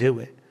किसमें उलझे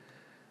हुए.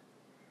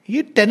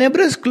 ये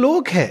टेनेब्रस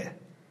क्लोक है,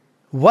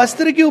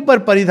 वस्त्र के ऊपर,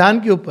 परिधान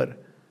के ऊपर.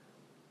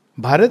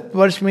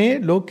 भारतवर्ष में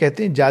लोग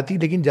कहते हैं जाति,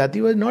 लेकिन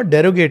जाति वाज नॉट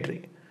डेरोगेटरी.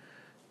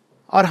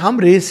 और हम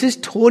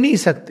रेसिस्ट हो नहीं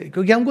सकते,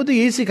 क्योंकि हमको तो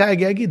यही सिखाया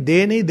गया कि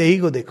दे नहीं देही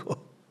को देखो,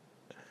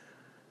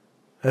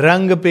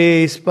 रंग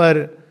पे, इस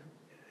पर,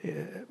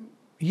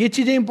 ये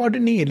चीजें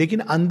इंपॉर्टेंट नहीं है. लेकिन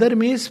अंदर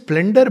में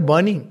स्प्लेंडर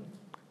बर्निंग,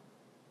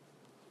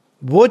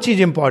 वो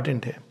चीज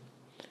इंपॉर्टेंट है.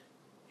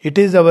 It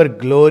is our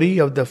glory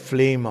of the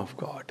flame of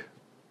God.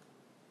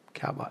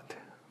 क्या बात है,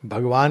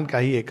 भगवान का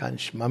ही एक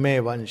अंश, ममे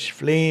वंश,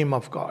 फ्लेम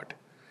ऑफ गॉड.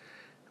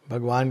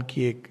 भगवान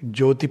की एक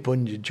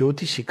ज्योतिपुंज,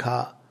 ज्योति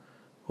शिखा,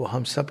 वो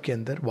हम सब के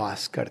अंदर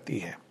वास करती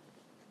है.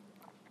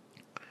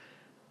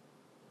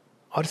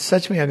 और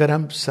सच में अगर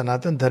हम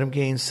सनातन धर्म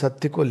के इन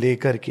सत्य को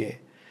लेकर के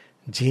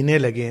जीने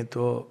लगे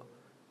तो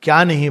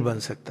क्या नहीं बन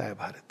सकता है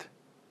भारत.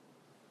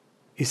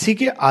 इसी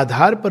के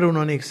आधार पर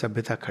उन्होंने एक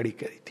सभ्यता खड़ी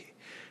करी थी,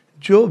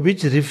 जो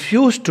विच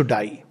रिफ्यूज टू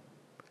डाई.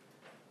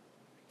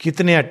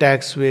 कितने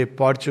अटैक्स हुए,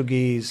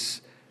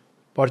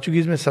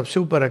 पोर्चुगीज में सबसे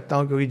ऊपर रखता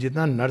हूं, क्योंकि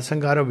जितना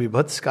नरसंहार और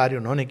विभत्स कार्य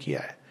उन्होंने किया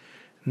है,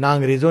 ना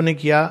अंग्रेजों ने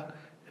किया,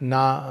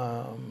 ना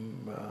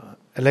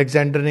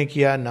अलेक्जेंडर ने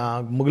किया,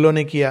 ना मुगलों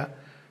ने किया.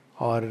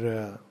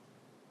 और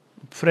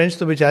फ्रेंच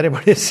तो बेचारे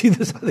बड़े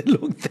सीधे साधे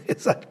लोग थे,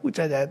 सच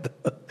पूछा जाए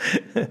तो.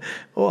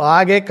 वो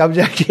आ गए,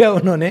 कब्जा किया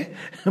उन्होंने,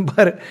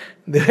 पर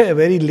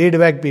वेरी लेड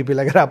बैक पीपल,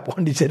 अगर आप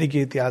पौंडीचेरी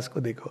के इतिहास को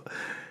देखो.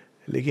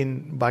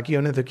 लेकिन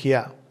बाकियों ने तो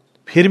किया,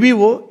 फिर भी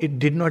वो इट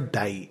डिड नॉट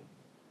डाई.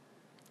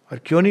 और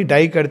क्यों नहीं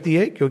डाई करती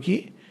है?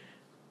 क्योंकि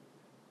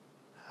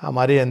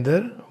हमारे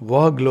अंदर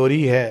वह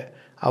ग्लोरी है,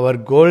 our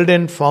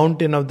golden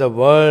fountain of the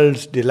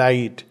world's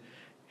delight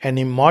and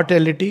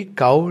immortality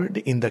cowled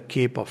in the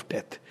cape of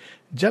death.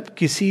 जब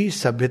किसी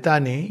सभ्यता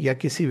ने या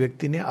किसी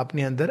व्यक्ति ने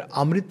अपने अंदर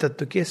अमृत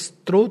तत्व के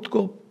स्रोत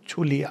को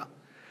छू लिया,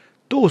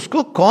 तो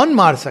उसको कौन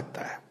मार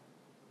सकता है?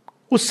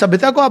 उस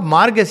सभ्यता को आप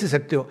मार कैसे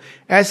सकते हो?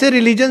 ऐसे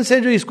रिलीजन्स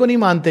हैं जो इसको नहीं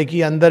मानते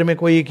कि अंदर में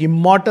कोई एक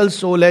इमॉर्टल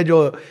सोल है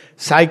जो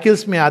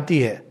साइकिल्स में आती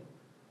है.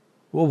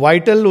 वो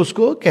वाइटल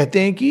उसको कहते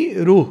हैं कि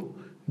रूह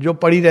जो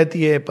पड़ी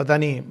रहती है, पता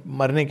नहीं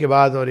मरने के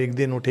बाद, और एक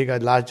दिन उठेगा,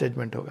 लास्ट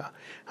जजमेंट होगा.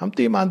 हम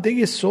तो ये मानते हैं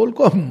कि सोल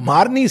को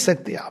मार नहीं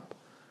सकते आप.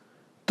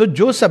 तो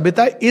जो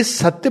सभ्यता इस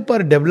सत्य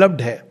पर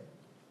डेवलप्ड है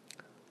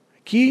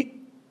कि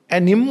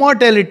an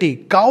immortality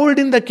cowled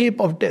in the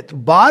cape of death,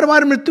 बार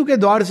बार मृत्यु के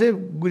द्वार से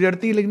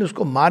गुजरती है, लेकिन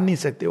उसको मार नहीं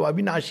सकते, वो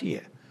अविनाशी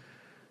है.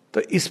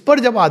 तो इस पर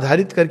जब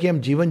आधारित करके हम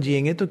जीवन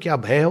जिएंगे तो क्या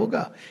भय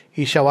होगा?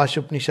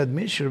 ईशावास्य उपनिषद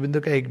में श्री अरविंद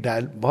का एक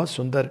बहुत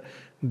सुंदर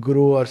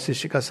गुरु और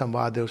शिष्य का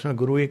संवाद है. उसमें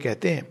गुरु ये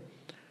कहते हैं,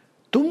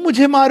 तुम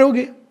मुझे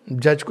मारोगे,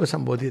 जज को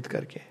संबोधित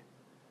करके,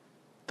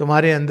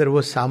 तुम्हारे अंदर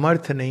वो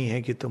सामर्थ्य नहीं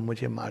है कि तुम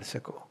मुझे मार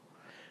सको.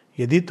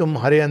 यदि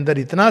तुम्हारे अंदर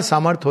इतना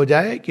सामर्थ्य हो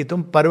जाए कि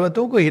तुम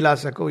पर्वतों को हिला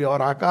सको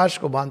और आकाश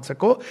को बांध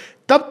सको,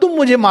 तब तुम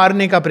मुझे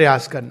मारने का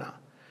प्रयास करना.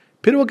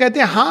 फिर वो कहते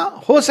हैं,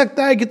 हाँ हो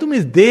सकता है कि तुम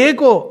इस देह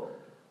को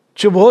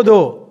चुभो दो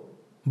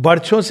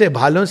बर्छों से,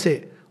 भालों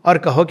से, और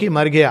कहो कि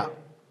मर गया,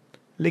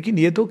 लेकिन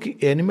ये तो कि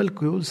एनिमल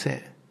क्यूल्स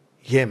हैं,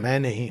 ये मैं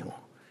नहीं हूं,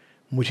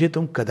 मुझे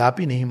तुम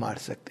कदापि नहीं मार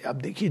सकते. अब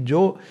देखिए,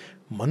 जो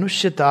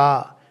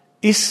मनुष्यता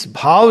इस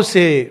भाव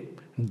से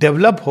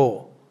डेवलप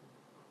हो,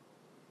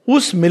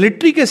 उस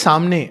मिलिट्री के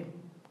सामने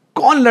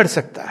कौन लड़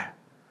सकता है?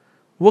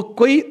 वो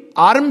कोई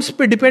आर्म्स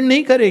पे डिपेंड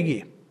नहीं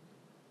करेगी,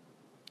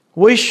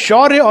 वो इस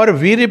शौर्य और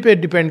वीर्य पे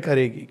डिपेंड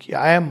करेगी कि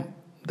आई एम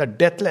द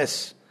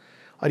डेथलेस.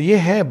 और ये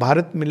है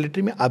भारत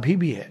मिलिट्री में अभी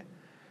भी है.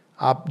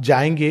 आप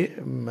जाएंगे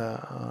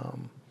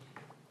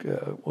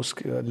उस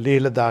लेह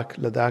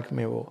लद्दाख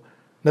में, वो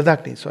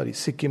लद्दाख नहीं सॉरी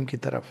सिक्किम की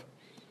तरफ,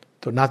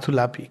 तो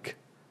नाथुला पीक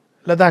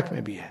लद्दाख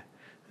में भी है.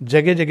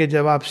 जगह जगह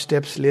जब आप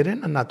स्टेप्स ले रहे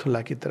हैं ना,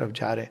 नाथुला की तरफ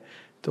जा रहे हैं,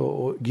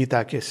 तो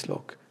गीता के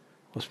श्लोक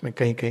उसमें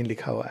कहीं कहीं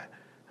लिखा हुआ है,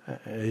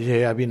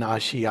 ये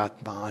अविनाशी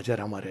आत्मा अजर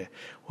अमर है.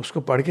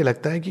 उसको पढ़ के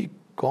लगता है कि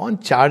कौन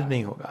चार्ज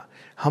नहीं होगा.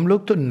 हम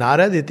लोग तो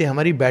नारा देते हैं,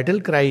 हमारी बैटल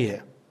क्राई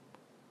है.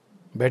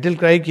 बैटल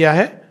क्राई क्या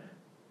है?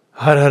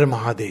 हर हर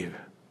महादेव.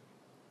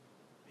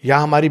 या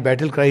हमारी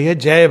बैटल क्राई है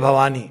जय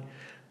भवानी.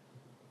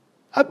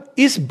 अब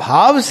इस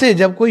भाव से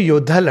जब कोई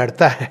योद्धा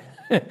लड़ता है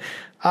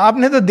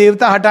आपने तो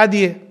देवता हटा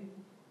दिए,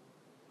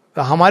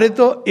 तो हमारे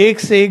तो एक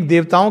से एक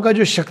देवताओं का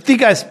जो शक्ति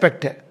का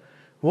एस्पेक्ट है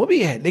वो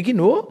भी है, लेकिन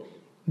वो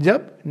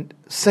जब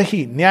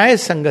सही न्याय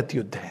संगत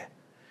युद्ध है.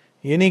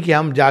 ये नहीं कि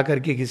हम जाकर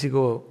के किसी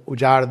को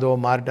उजाड़ दो,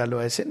 मार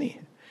डालो, ऐसे नहीं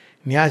है.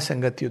 न्याय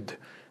संगत युद्ध.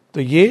 तो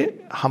ये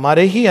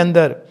हमारे ही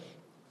अंदर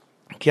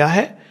क्या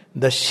है?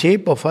 The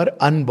shape of our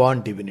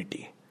unborn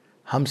divinity.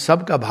 हम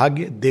सब का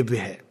भाग्य दिव्य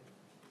है,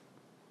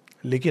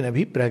 लेकिन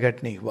अभी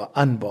प्रकट नहीं हुआ,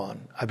 अनबॉर्न.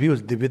 अभी उस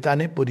दिव्यता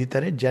ने पूरी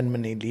तरह जन्म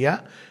नहीं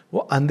लिया. वो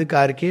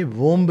अंधकार के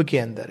वोम्ब के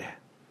अंदर है,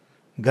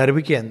 गर्भ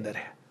के अंदर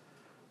है.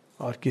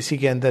 और किसी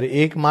के अंदर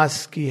 1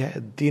 मास की है,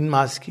 3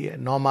 मास की है,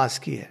 9 मास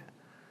की है.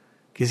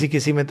 किसी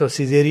किसी में तो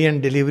सिजेरियन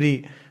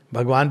डिलीवरी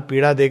भगवान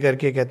पीड़ा दे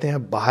करके कहते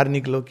हैं बाहर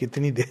निकलो,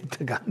 कितनी देर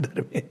तक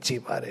अंदर में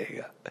छिपा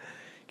रहेगा।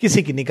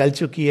 किसी की निकल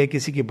चुकी है,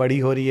 किसी की बड़ी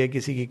हो रही है,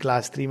 किसी की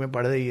क्लास 3 में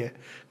पढ़ रही है,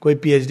 कोई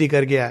PhD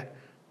कर गया है,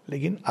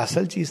 लेकिन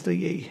असल चीज तो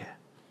यही है।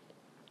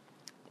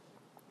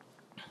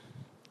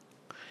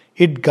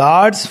 It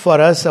guards for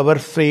us our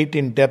fate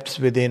in depths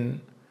with in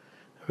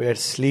where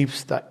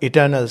स्लीप्स the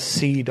eternal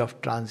seed of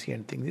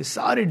transient things. ये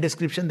सारे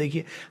डिस्क्रिप्शन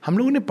देखिए, हम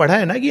लोगों ने पढ़ा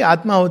है ना कि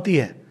आत्मा होती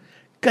है।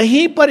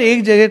 कहीं पर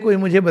एक जगह कोई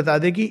मुझे बता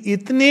दे कि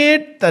इतने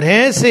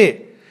तरह से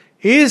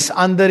इस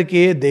अंदर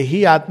के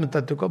देही आत्म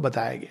तत्व को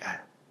बताया गया है।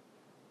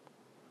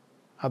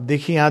 अब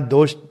देखिए यहां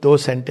दो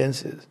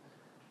sentences,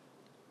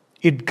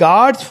 it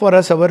guards for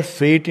us our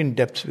fate in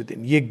depths with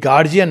in. ये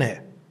गार्जियन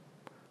है,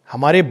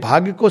 हमारे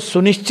भाग्य को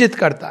सुनिश्चित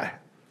करता है।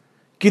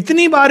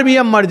 कितनी बार भी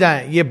हम मर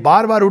जाएं, ये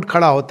बार बार उठ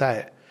खड़ा होता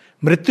है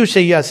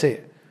मृत्युशैया से,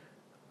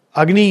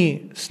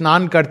 अग्नि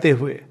स्नान करते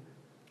हुए,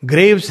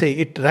 ग्रेव से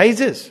इट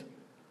राइजेस,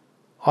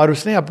 और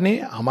उसने अपने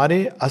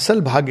हमारे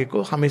असल भाग्य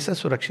को हमेशा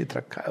सुरक्षित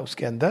रखा है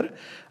उसके अंदर।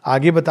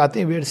 आगे बताते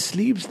हैं where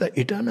स्लीप्स the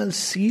eternal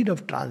seed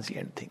of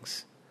transient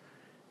things.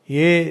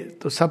 ये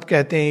तो सब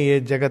कहते हैं ये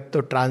जगत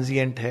तो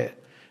ट्रांजिएंट है,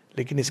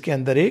 लेकिन इसके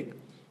अंदर एक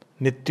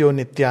नित्यो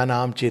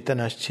नित्यानाम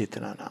चेतनश्च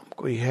चेतना नाम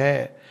कोई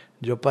है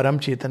जो परम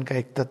चेतन का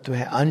एक तत्व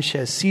है, अंश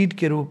है, सीड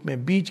के रूप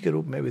में, बीज के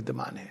रूप में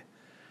विद्यमान है।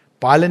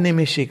 पालने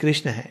में श्री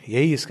कृष्ण है,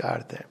 यही इसका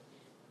अर्थ है।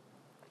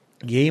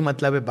 यही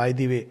मतलब है by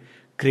the way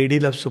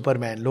cradle of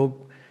Superman.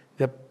 लोग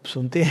जब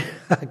सुनते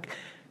हैं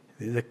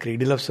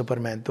क्रेडिल ऑफ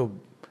सुपरमैन,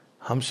 तो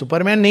हम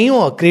सुपरमैन नहीं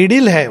हो,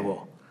 क्रेडिल है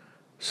वो।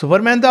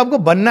 सुपरमैन तो आपको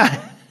बनना है,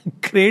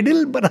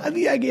 क्रेडिल बना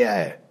दिया गया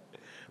है,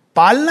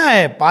 पालना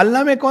है।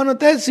 पालना में कौन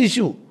होता है?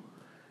 शिशु।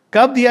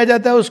 कब दिया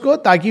जाता है उसको?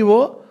 ताकि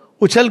वो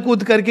उछल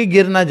कूद करके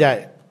गिर ना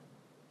जाए।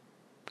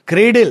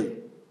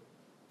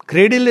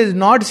 Cradle is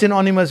not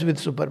synonymous with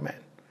Superman.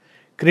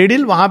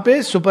 Cradle वहां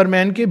पे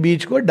सुपरमैन के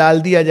बीज को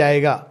डाल दिया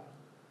जाएगा।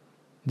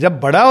 जब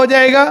बड़ा हो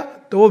जाएगा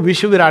तो वो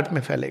विश्व विराट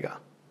में फैलेगा,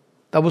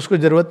 तब उसको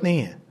जरूरत नहीं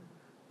है।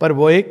 पर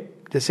वो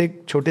एक जैसे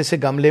छोटे से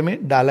गमले में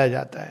डाला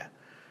जाता है।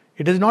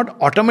 It is not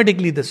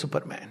automatically the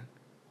Superman,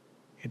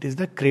 it is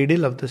the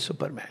cradle of the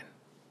Superman,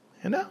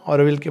 है ना।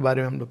 ऑरवेल के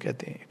बारे में हम लोग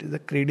कहते हैं it is the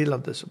cradle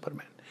of the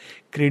Superman.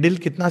 Cradle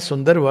कितना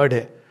सुंदर वर्ड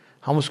है,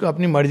 हम उसको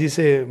अपनी मर्जी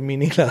से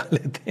मीनिंग लगा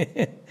लेते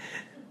हैं।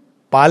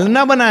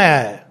 पालना बनाया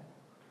है।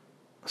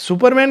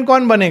 सुपरमैन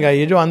कौन बनेगा?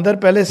 ये जो अंदर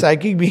पहले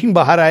साइकिक बीइंग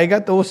बाहर आएगा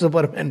तो वो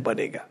सुपरमैन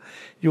बनेगा।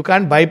 You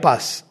can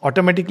bypass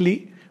automatically,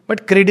 but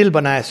cradle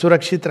बनाया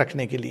सुरक्षित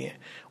रखने के लिए,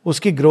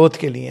 उसकी ग्रोथ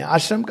के लिए।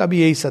 आश्रम का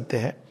भी यही सत्य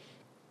है।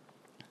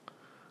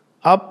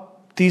 अब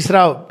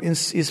तीसरा,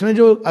 इसमें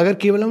जो अगर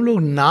केवल हम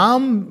लोग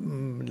नाम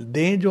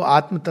दें जो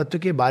आत्म तत्व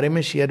के बारे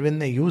में श्री अरविंद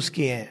ने यूज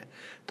किए हैं,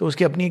 तो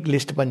उसकी अपनी एक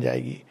लिस्ट बन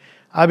जाएगी।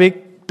 अब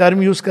एक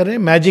टर्म यूज कर रहे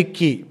हैं, मैजिक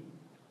की।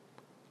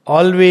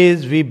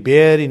 Always we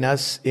bear in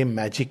us a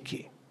magic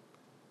की।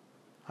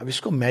 अब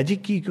इसको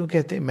मैजिक की क्यों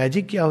कहते हैं?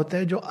 मैजिक क्या होता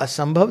है? जो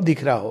असंभव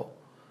दिख रहा हो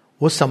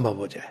वो संभव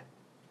हो जाए,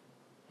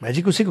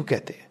 मैजिक उसी को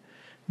कहते हैं।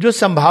 जो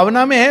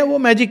संभावना में है वो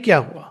मैजिक क्या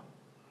हुआ?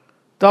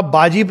 तो अब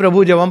बाजी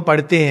प्रभु जब हम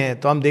पढ़ते हैं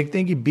तो हम देखते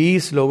हैं कि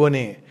 20 लोगों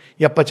ने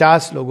या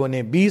 50 लोगों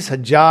ने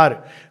 20,000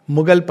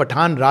 मुगल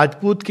पठान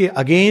राजपूत के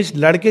अगेंस्ट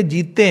लड़के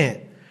जीतते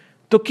हैं।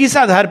 तो किस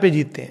आधार पे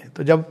जीतते हैं?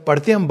 तो जब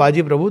पढ़ते हैं हम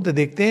बाजी प्रभु तो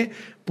देखते हैं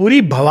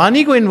पूरी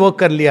भवानी को इन्वोक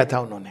कर लिया था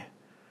उन्होंने।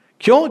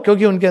 क्यों?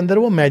 क्योंकि उनके अंदर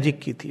वो मैजिक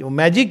की थी। वो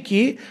मैजिक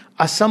की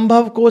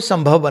असंभव को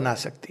संभव बना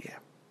सकती है।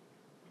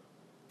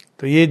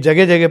 तो ये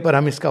जगह जगह पर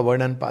हम इसका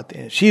वर्णन पाते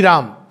हैं। श्री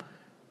राम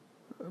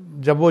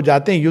जब वो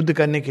जाते हैं युद्ध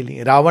करने के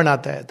लिए, रावण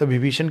आता है तो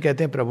विभीषण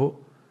कहते हैं प्रभु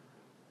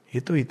ये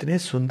तो इतने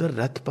सुंदर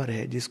रथ पर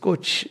है जिसको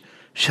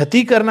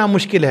क्षति करना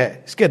मुश्किल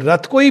है, इसके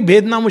रथ को ही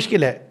भेदना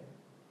मुश्किल है।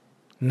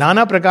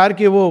 नाना प्रकार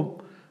के वो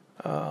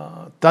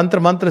तंत्र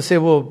मंत्र से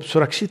वो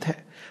सुरक्षित है,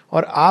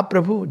 और आप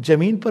प्रभु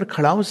जमीन पर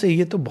खड़ा हूं से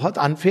ये तो बहुत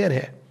अनफेयर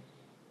है,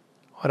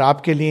 और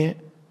आपके लिए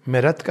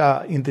मैं रथ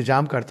का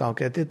इंतजाम करता हूं।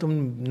 कहते तुम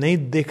नहीं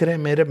देख रहे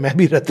मेरे, मैं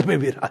भी रथ में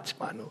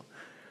विराजमान हूं।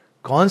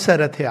 कौन सा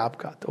रथ है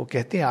आपका? तो वो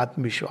कहते हैं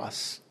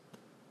आत्मविश्वास।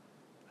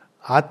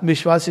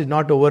 आत्मविश्वास is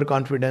not over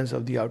confidence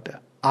of the outer,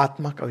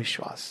 आत्मा का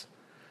विश्वास,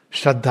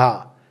 श्रद्धा।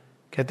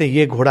 कहते हैं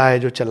ये घोड़ा है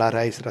जो चला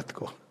रहा है इस रथ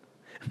को।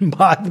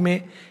 बाद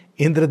में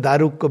इंद्र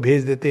दारुक को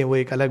भेज देते हैं, वो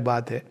एक अलग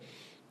बात है,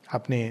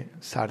 अपने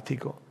सारथी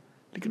को।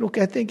 लेकिन वो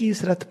कहते हैं कि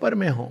इस रथ पर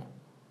मैं हूं,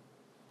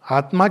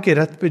 आत्मा के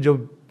रथ पे जो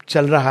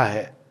चल रहा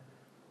है,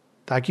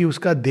 ताकि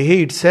उसका देह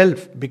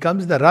itself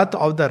becomes the Rath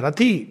of the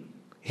रथी,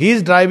 ही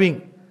इज ड्राइविंग।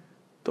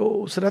 तो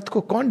उस रथ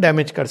को कौन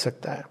डैमेज कर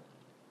सकता है?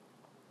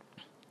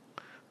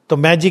 तो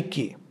मैजिक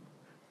की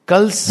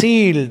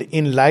concealed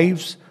in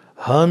lives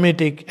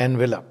hermetic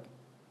envelope,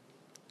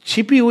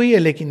 छिपी हुई है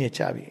लेकिन ये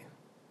चाबी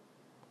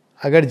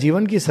अगर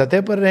जीवन की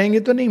सतह पर रहेंगे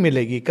तो नहीं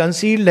मिलेगी,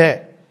 कंसील्ड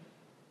है।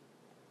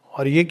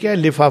 और ये क्या है?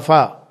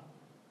 लिफाफा।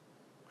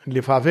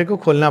 लिफाफे को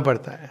खोलना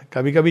पड़ता है,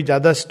 कभी कभी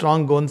ज्यादा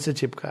स्ट्रांग गोंद से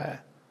चिपका है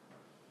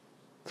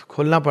तो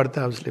खोलना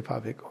पड़ता है उस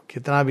लिफाफे को।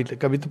 कितना भी,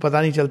 कभी तो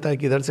पता नहीं चलता है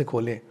किधर से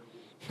खोले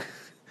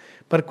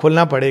पर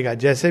खोलना पड़ेगा।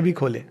 जैसे भी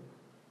खोले,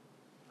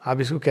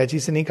 आप इसको कैंची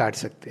से नहीं काट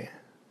सकते हैं,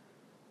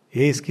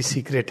 ये इसकी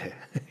सीक्रेट है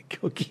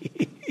क्योंकि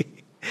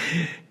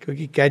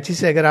क्योंकि कैंची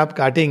से अगर आप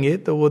काटेंगे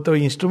तो वो तो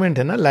इंस्ट्रूमेंट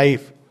है ना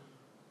लाइफ,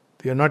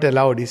 तो यू आर नॉट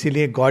अलाउड.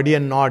 इसीलिए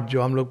गॉर्डियन नॉट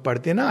जो हम लोग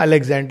पढ़ते हैं ना,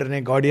 अलेक्जेंडर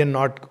ने गॉर्डियन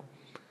नॉट को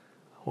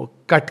वो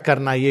कट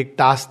करना, ये एक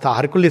टास्क था,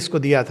 हरकुलिस को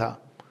दिया था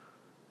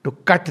टू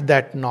कट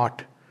दैट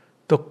नॉट.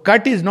 तो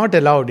cut is not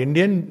allowed.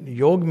 Indian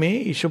योग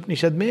में,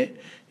 ईशोपनिषद में,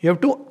 यू हैव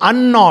टू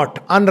अननॉट,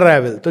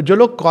 अनराइवल. तो जो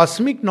लोग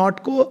कॉस्मिक नॉट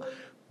को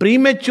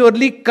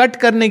प्रीमेच्योरली कट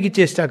करने की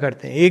चेष्टा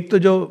करते हैं, एक तो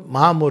जो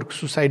महामूर्ख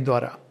सुसाइड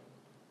द्वारा,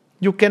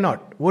 यू कैन नॉट,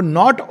 वो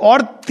नॉट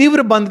और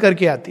तीव्र बंद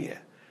करके आती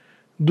है.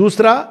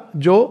 दूसरा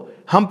जो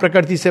हम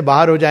प्रकृति से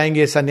बाहर हो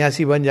जाएंगे,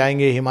 सन्यासी बन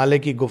जाएंगे, हिमालय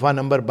की गुफा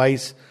नंबर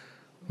 22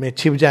 में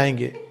छिप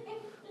जाएंगे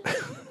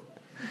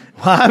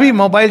वहां भी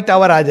मोबाइल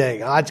टावर आ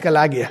जाएगा, आजकल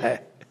आ गया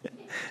है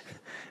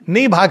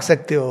नहीं भाग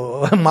सकते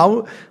हो.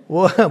 माऊ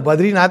वो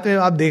बद्रीनाथ में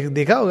आप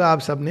देखा होगा आप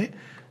सबने,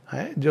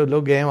 है जो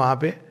लोग गए वहां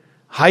पे,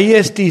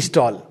 हाईएस्ट टी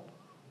स्टॉल.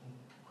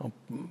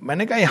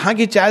 मैंने कहा यहाँ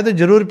की चाय तो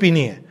जरूर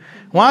पीनी है.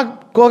 वहां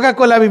कोका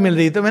कोला भी मिल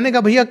रही, तो मैंने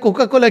कहा भैया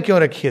कोका कोला क्यों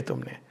रखी है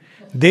तुमने,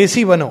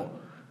 देसी बनो,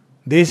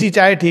 देसी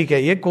चाय ठीक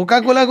है, ये कोका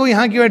कोला को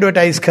यहाँ क्यों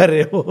एडवर्टाइज कर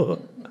रहे हो.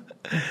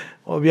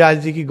 और व्यास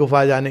जी की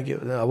गुफा जाने की,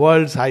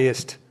 वर्ल्ड्स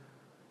हाईएस्ट.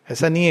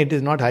 ऐसा नहीं है, इट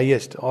इज नॉट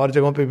हाईएस्ट, और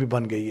जगहों पे भी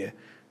बन गई है,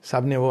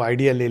 सब ने वो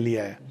आइडिया ले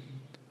लिया है.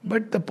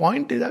 But the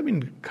point is, I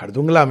mean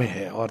Khardung La में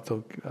है और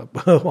तो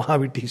वहां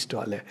भी टी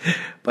स्टॉल है.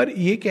 पर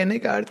ये कहने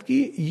का अर्थ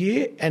कि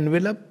ये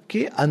एनवेलप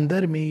के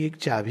अंदर में एक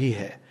चाबी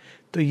है,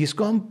 तो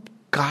इसको हम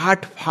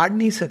काट फाड़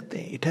नहीं सकते.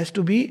 इट हैज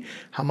टू बी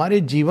हमारे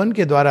जीवन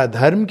के द्वारा,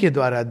 धर्म के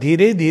द्वारा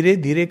धीरे धीरे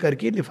धीरे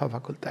करके लिफाफा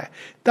खुलता है.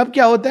 तब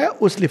क्या होता है,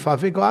 उस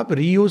लिफाफे को आप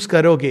रीयूज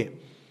करोगे,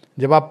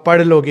 जब आप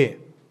पढ़ लोगे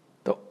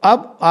तो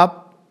अब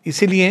आप,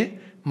 इसीलिए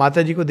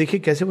माता जी को देखिए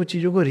कैसे वो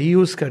चीजों को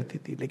रीयूज करती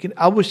थी, लेकिन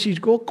अब उस चीज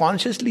को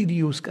कॉन्शियसली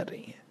रीयूज कर रही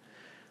हैं.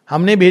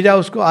 हमने भेजा,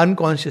 उसको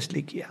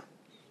अनकॉन्शियसली किया.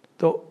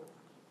 तो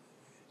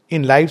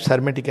इन लाइफ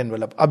हर्मेटिक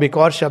एनवेलप. अब एक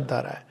और शब्द आ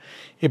रहा है,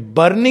 a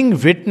burning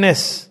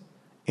witness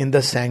in the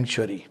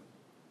sanctuary.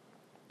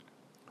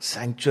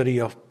 Sanctuary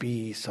of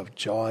peace, of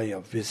Joy,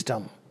 of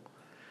wisdom.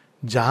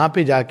 जहां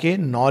पे जाके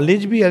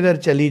नॉलेज भी अगर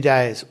चली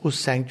जाए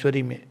उस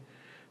सैंक्चुरी में,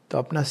 तो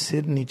अपना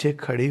सिर नीचे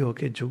खड़ी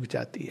होके झुक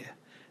जाती है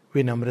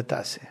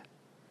विनम्रता से.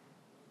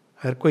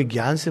 अगर कोई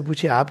ज्ञान से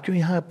पूछे आप क्यों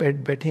यहाँ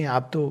बैठे हैं,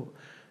 आप तो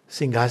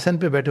सिंहासन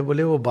पे बैठे,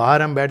 बोले वो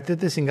बाहर हम बैठते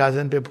थे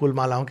सिंहासन पे फूल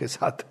मालाओं के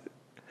साथ,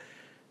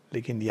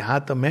 लेकिन यहां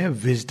तो मैं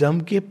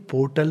विजडम के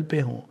पोर्टल पे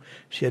हूं.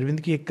 श्री अरविंद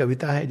की एक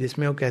कविता है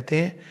जिसमें वो कहते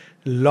हैं,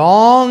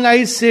 long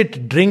I sit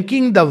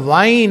drinking the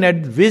wine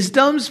at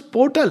wisdom's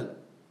portal.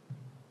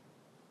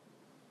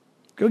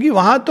 क्योंकि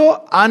वहां तो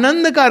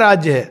आनंद का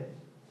राज्य है,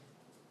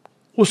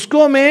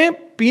 उसको मैं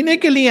पीने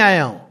के लिए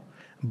आया हूं.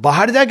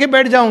 बाहर जाके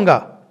बैठ जाऊंगा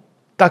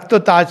तख्तो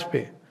ताज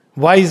पे,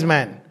 वाइज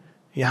मैन.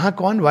 यहां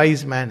कौन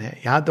वाइज मैन है,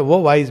 यहां तो वो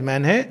वाइज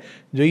मैन है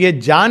जो ये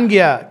जान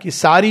गया कि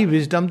सारी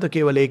विजडम तो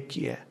केवल एक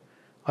की है,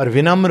 और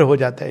विनम्र हो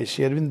जाता है.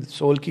 श्री अरविंद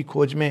सोल की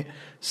खोज में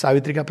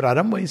सावित्री का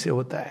प्रारंभ वहीं से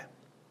होता है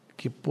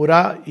कि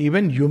पूरा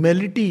even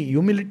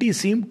humility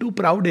seem too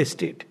proud a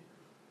state.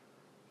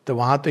 तो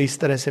वहां तो इस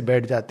तरह से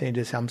बैठ जाते हैं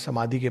जैसे हम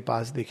समाधि के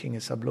पास देखेंगे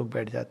सब लोग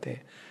बैठ जाते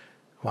हैं.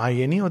 वहां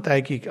ये नहीं होता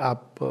है कि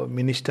आप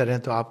मिनिस्टर हैं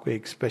तो आपको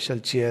एक स्पेशल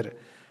चेयर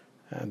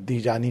दी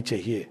जानी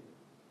चाहिए,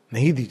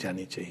 नहीं दी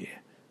जानी चाहिए.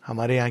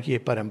 हमारे यहाँ की ये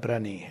परंपरा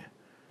नहीं है.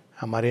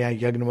 हमारे यहाँ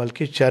यज्ञवल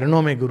के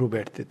चरणों में गुरु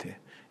बैठते थे,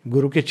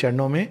 गुरु के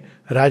चरणों में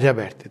राजा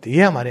बैठते थे.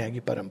 ये हमारे यहाँ की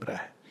परंपरा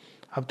है.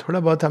 अब थोड़ा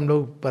बहुत हम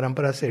लोग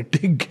परंपरा से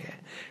टिक गए,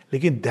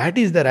 लेकिन that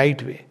is the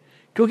right way,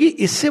 क्योंकि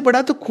इससे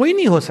बड़ा तो कोई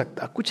नहीं हो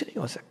सकता, कुछ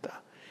नहीं हो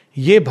सकता.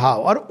 ये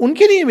भाव, और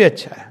उनके लिए भी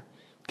अच्छा है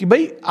कि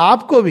भाई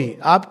आपको भी,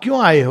 आप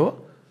क्यों आए हो,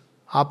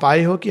 आप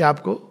आए हो कि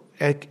आपको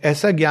एक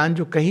ऐसा ज्ञान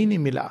जो कहीं नहीं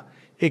मिला,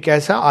 एक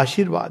ऐसा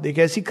आशीर्वाद, एक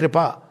ऐसी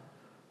कृपा,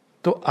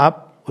 तो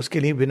आप उसके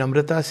लिए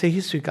विनम्रता से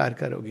ही स्वीकार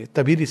करोगे,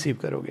 तभी रिसीव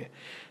करोगे.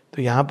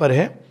 तो यहां पर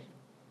है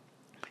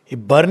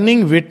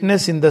burning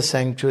witness in the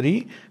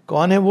sanctuary.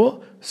 कौन है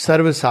वो?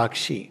 सर्व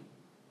साक्षी,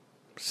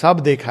 सब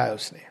देखा है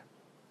उसने.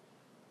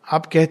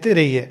 आप कहते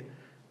रहिए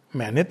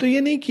मैंने तो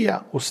ये नहीं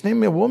किया, उसने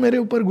में वो मेरे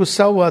ऊपर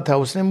गुस्सा हुआ था,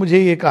 उसने मुझे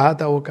ये कहा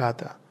था, वो कहा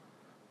था.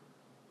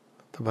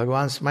 तो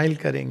भगवान स्माइल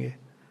करेंगे,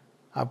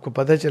 आपको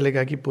पता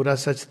चलेगा कि पूरा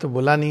सच तो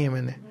बोला नहीं है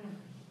मैंने.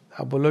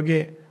 आप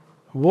बोलोगे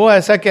वो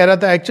ऐसा कह रहा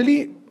था, एक्चुअली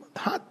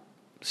हाँ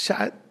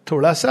शायद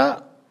थोड़ा सा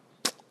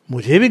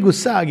मुझे भी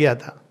गुस्सा आ गया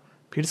था.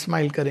 फिर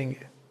स्माइल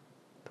करेंगे,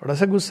 थोड़ा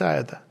सा गुस्सा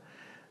आया था,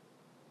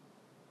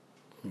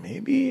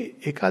 मैं भी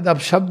एक आध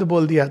अपशब्द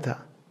बोल दिया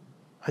था.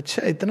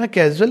 अच्छा, इतना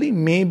कैजुअली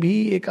मैं भी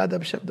एक आध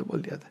अपशब्द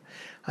बोल दिया था.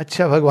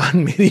 अच्छा भगवान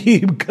मेरी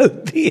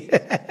गलती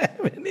है,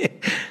 मैंने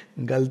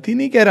गलती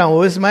नहीं कह रहा हूं,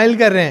 वो स्माइल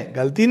कर रहे हैं,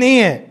 गलती नहीं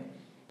है,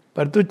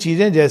 पर तू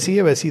चीजें जैसी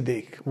है वैसी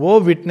देख. वो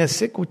विटनेस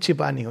से कुछ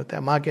छिपा नहीं होता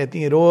है. माँ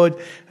कहती है रोज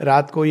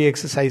रात को ये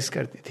एक्सरसाइज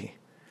करती थी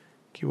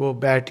कि वो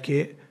बैठ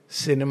के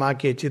सिनेमा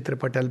के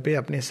चित्रपटल पे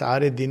अपने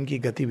सारे दिन की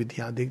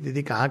गतिविधियां देखती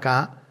थी, कहाँ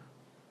कहाँ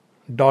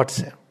डॉट्स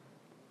हैं.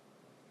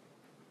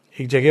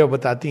 एक जगह वो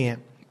बताती हैं,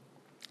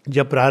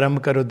 जब प्रारंभ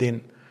करो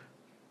दिन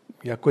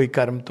या कोई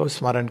कर्म तो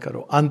स्मरण करो,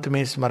 अंत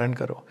में स्मरण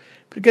करो.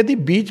 फिर कहती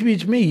बीच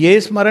बीच में ये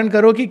स्मरण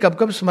करो कि कब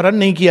कब स्मरण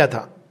नहीं किया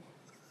था।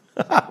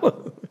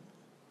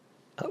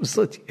 अब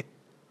सोचिए,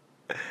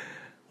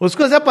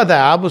 उसको सब पता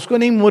है, आप उसको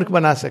नहीं मूर्ख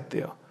बना सकते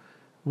हो।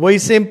 वो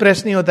इससे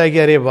इंप्रेस नहीं होता है कि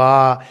अरे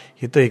वाह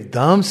ये तो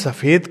एकदम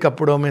सफेद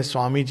कपड़ों में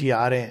स्वामी जी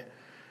आ रहे हैं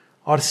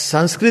और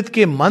संस्कृत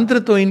के मंत्र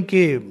तो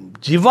इनके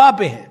जिवा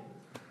पे हैं।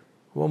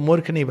 वो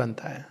मूर्ख नहीं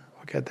बनता है,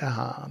 वो कहता है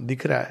हाँ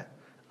दिख रहा है,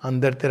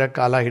 अंदर तेरा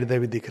काला हृदय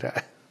भी दिख रहा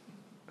है।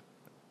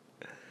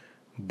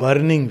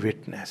 बर्निंग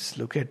विटनेस,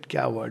 लुक एट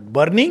क्या वर्ड,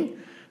 बर्निंग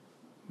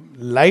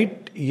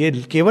लाइट। ये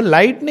केवल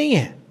लाइट नहीं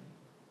है,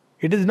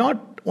 it is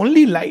not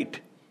only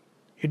light,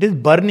 it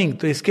is burning.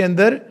 तो इसके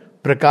अंदर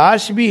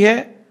प्रकाश भी है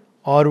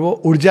और वो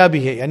ऊर्जा भी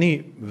है,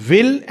 यानी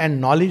विल एंड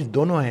नॉलेज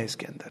दोनों है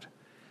इसके अंदर।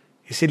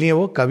 इसीलिए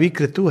वो कवि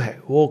कृतु है,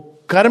 वो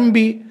कर्म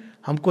भी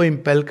हमको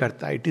इंपेल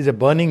करता है। It is a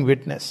burning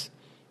witness,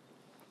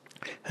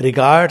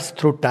 regards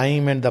through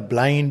time and the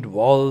blind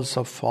walls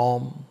of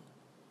form,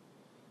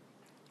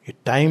 a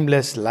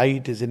timeless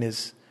light is in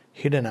his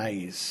hidden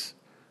eyes.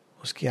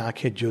 उसकी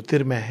आंखें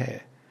ज्योतिर्मय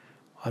है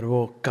और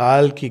वो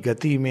काल की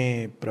गति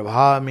में,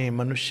 प्रवाह में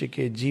मनुष्य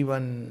के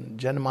जीवन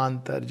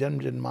जन्मांतर जन्म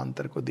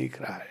जन्मांतर को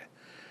देख रहा है।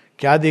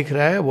 क्या देख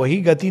रहा है?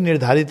 वही गति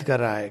निर्धारित कर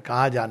रहा है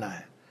कहाँ जाना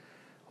है,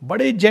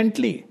 बड़े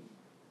जेंटली।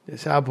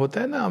 जैसे आप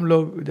होता है ना, हम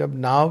लोग जब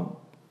नाव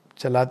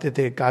चलाते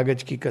थे,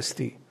 कागज की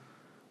कश्ती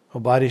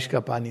और बारिश का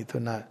पानी,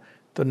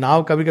 तो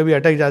नाव कभी कभी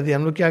अटक जाती है।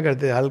 हम लोग क्या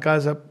करते थे, हल्का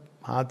सा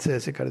हाथ से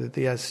ऐसे कर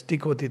देते, या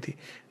स्टिक होती थी,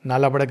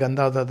 नाला बड़ा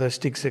गंदा होता था,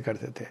 स्टिक से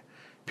करते थे,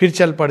 फिर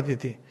चल पड़ती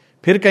थी।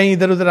 फिर कहीं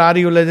इधर उधर आ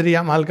रही उलझ रही,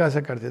 हम हल्का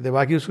सा करते थे,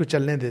 बाकी उसको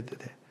चलने देते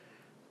थे।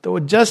 तो वो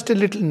just a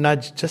little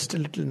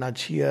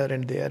nudge here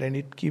and there and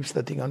it keeps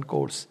the thing on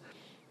course.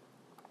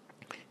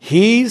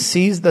 He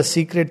sees the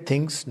secret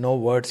things no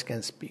words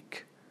can speak.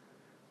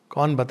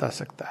 कौन बता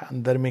सकता है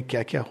अंदर में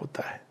क्या क्या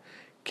होता है,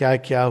 क्या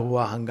क्या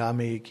हुआ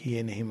हंगामे की,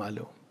 ये नहीं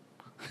मालूम।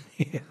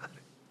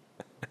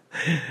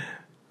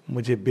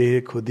 मुझे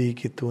बेखुदी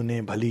कि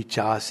तूने भली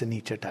चासनी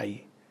चटाई।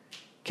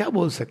 क्या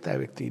बोल सकता है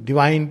व्यक्ति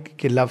डिवाइन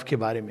के लव के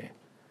बारे में?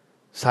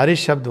 सारे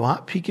शब्द वहां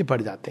फीके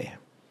पड़ जाते हैं,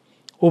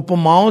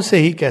 उपमाओं से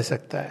ही कह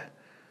सकता है।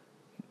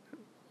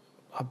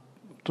 अब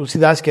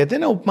तुलसीदास कहते हैं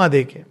ना उपमा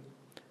देके,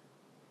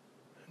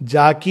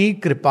 जाकी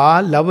कृपा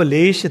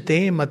लवलेश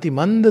ते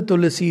मतिमंद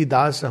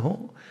तुलसीदास हूं,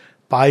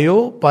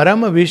 पायो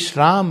परम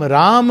विश्राम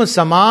राम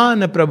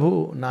समान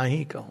प्रभु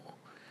नाही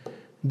कहूं।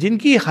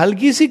 जिनकी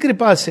हल्की सी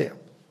कृपा से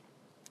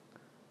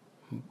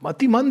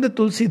मतिमंद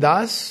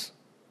तुलसीदास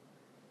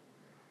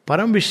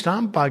परम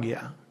विश्राम पा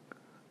गया,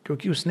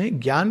 क्योंकि उसने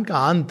ज्ञान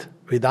का अंत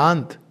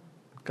वेदांत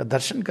का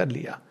दर्शन कर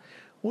लिया।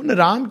 उन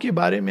राम के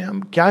बारे में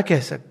हम क्या कह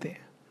सकते हैं?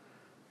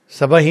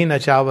 सब ही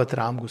नचावत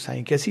राम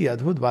गुसाई। कैसी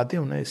अद्भुत बातें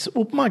उन्होंने इस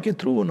उपमा के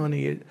थ्रू उन्होंने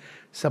ये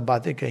सब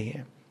बातें कही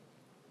हैं।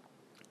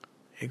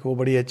 एक वो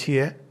बड़ी अच्छी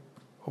है,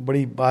 वो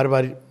बड़ी बार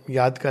बार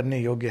याद करने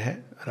योग्य है,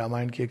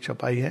 रामायण की एक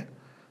छपाई है।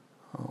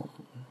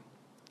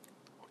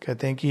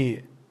 कहते हैं कि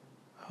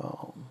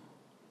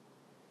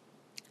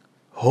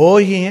हो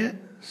ही है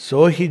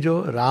सो ही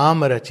जो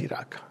राम रचि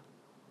राखा,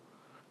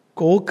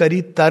 को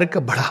करी तर्क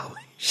बढ़ाओ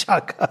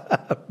शाखा।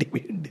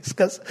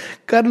 डिस्कस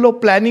कर लो,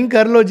 प्लानिंग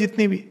कर लो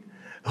जितनी भी,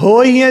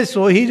 हो ही है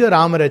सो ही जो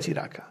राम रचि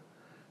राखा।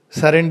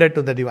 Surrender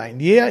to the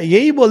divine. ये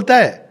यही बोलता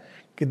है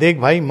कि देख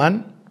भाई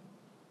मन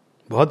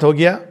बहुत हो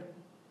गया,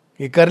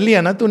 ये कर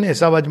लिया ना तूने,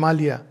 सब अजमा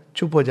लिया,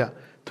 चुप हो जा।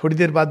 थोड़ी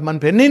देर बाद मन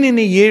फिर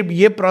नहीं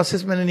ये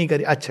प्रोसेस मैंने नहीं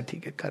करी, अच्छा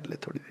ठीक है कर ले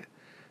थोड़ी देर,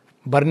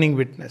 बर्निंग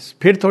विटनेस।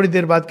 फिर थोड़ी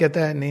देर बाद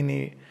कहता है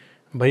नहीं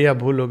भैया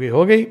भूल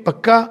हो गई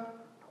पक्का,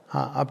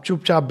 हाँ अब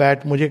चुपचाप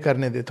बैठ, मुझे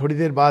करने दे। थोड़ी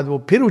देर बाद वो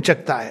फिर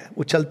उचकता है,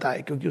 उछलता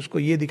है, क्योंकि उसको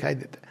ये दिखाई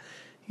देता है।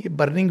 ये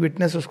बर्निंग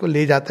विटनेस उसको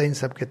ले जाता है इन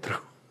सब के थ्रू।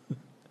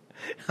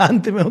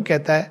 अंत में वो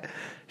कहता है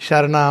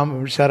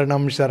शरणम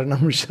शरणम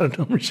शरणम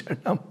शरणम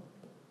शरणम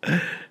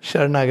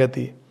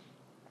शरणागति।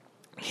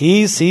 He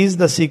sees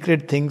the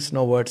secret things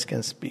no words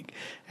can speak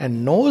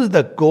and knows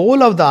the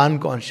goal of the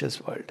unconscious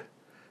world.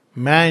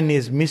 Man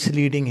is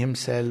misleading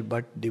himself,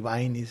 but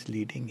divine is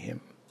leading him.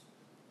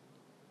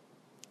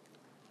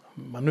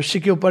 मनुष्य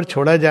के ऊपर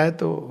छोड़ा जाए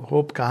तो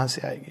होप कहाँ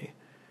से आएगी?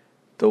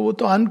 तो वो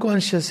तो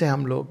अनकॉन्शियस है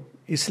हम लोग,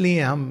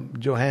 इसलिए हम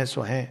जो हैं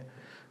सो हैं,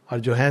 और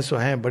जो हैं सो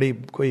हैं। बड़ी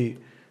कोई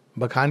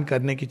बखान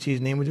करने की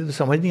चीज़ नहीं। मुझे तो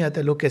समझ नहीं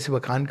आता लोग कैसे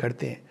बखान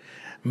करते हैं।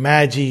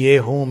 मैं जी ये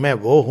हूँ, मैं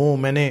वो हूँ,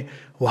 मैंने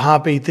वहाँ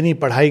पे इतनी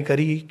पढ़ाई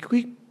करी।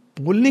 कोई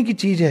बोलने की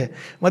चीज़ है,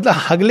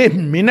 मतलब अगले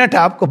मिनट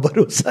आपको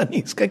भरोसा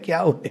नहीं इसका क्या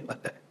होने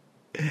वाला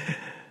है।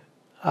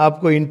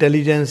 आपको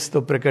इंटेलिजेंस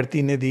तो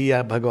प्रकृति ने दी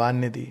या भगवान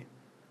ने दी,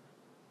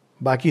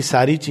 बाकी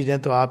सारी चीजें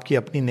तो आपकी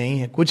अपनी नहीं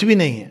है, कुछ भी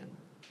नहीं है।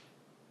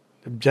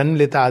 जब जन्म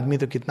लेता आदमी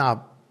तो कितना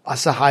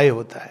असहाय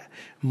होता है,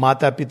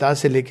 माता पिता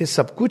से लेके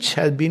सब कुछ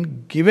has been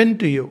given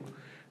to you,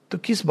 तो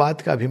किस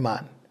बात का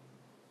अभिमान?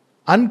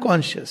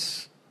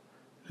 अनकॉन्शियस,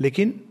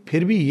 लेकिन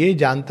फिर भी ये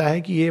जानता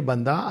है कि ये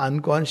बंदा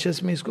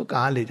अनकॉन्शियस में इसको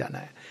कहाँ ले जाना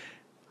है।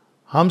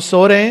 हम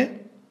सो रहे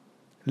हैं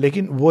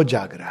लेकिन वो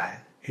जाग रहा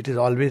है, इट इज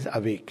ऑलवेज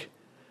अवेक।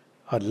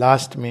 और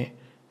लास्ट में,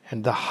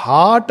 and the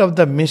heart of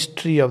the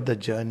mystery of the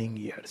journeying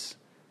years,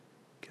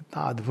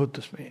 कितना अद्भुत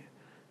उसमें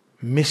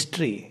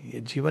मिस्ट्री, ये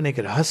जीवन एक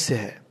रहस्य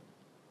है,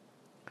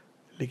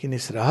 लेकिन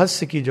इस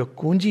रहस्य की जो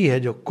कुंजी है,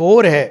 जो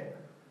कोर है,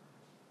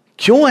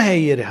 क्यों है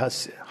ये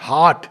रहस्य?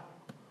 हार्ट।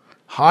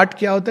 हार्ट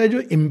क्या होता है? जो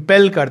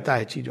इंपेल करता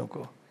है चीजों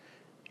को।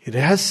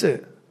 रहस्य,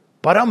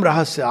 परम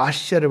रहस्य,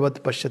 आश्चर्यवत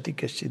पश्यति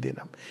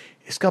कश्चिदिनम,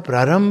 इसका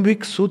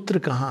प्रारंभिक सूत्र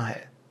कहां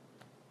है?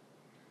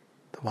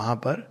 तो वहां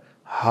पर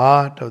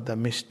heart of the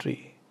mystery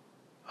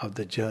of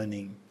the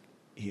journeying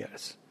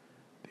years.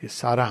 ये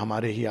सारा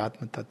हमारे ही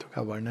आत्म तत्व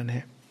का वर्णन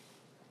है।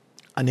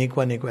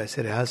 अनेकों अनेकों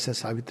ऐसे रहस्य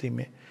सावित्री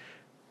में।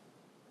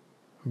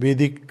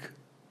 वैदिक,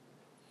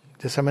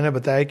 जैसा मैंने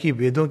बताया कि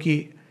वेदों की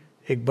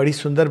एक बड़ी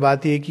सुंदर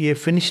बात यह कि ये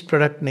फिनिश्ड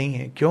प्रोडक्ट नहीं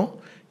है। क्यों?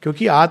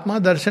 क्योंकि आत्मा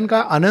दर्शन का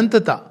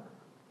अनंतता,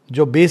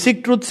 जो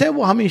बेसिक ट्रूथ्स है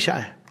वो हमेशा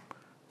है,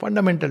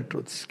 फंडामेंटल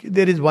ट्रूथ्स, कि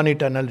there is one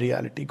eternal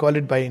reality, call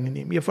it by any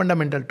name, ये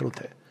फंडामेंटल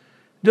ट्रूथ है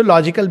जो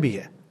लॉजिकल भी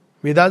है।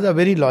 Vedas are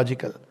very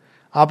logical.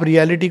 आप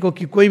रियलिटी को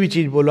कि कोई भी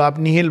चीज बोलो, आप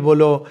निहिल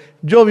बोलो,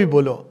 जो भी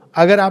बोलो,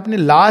 अगर आपने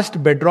लास्ट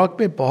बेडरॉक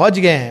पे पहुंच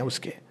गए हैं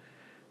उसके,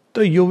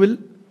 तो you will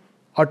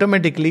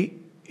automatically,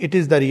 it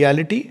is the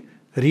reality.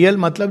 Real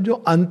मतलब जो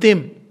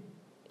अंतिम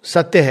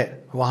सत्य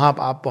है, वहां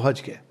आप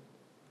पहुंच गए।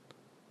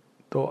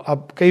 तो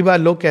अब कई बार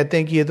लोग कहते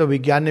हैं कि ये तो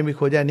विज्ञान ने भी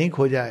खोजा है। नहीं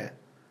खोजा है,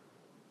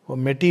 वो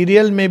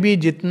मटेरियल में भी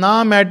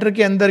जितना मैटर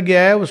के अंदर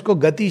गया है उसको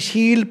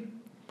गतिशील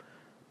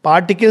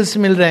पार्टिकल्स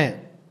मिल रहे हैं।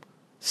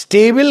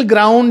 स्टेबल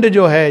ग्राउंड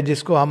जो है,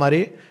 जिसको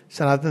हमारे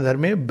सनातन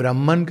धर्म में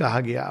ब्रह्मन कहा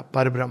गया,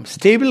 पर ब्रह्म,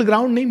 स्टेबल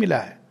ग्राउंड नहीं मिला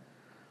है,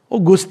 वो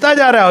घुसता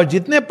जा रहा है और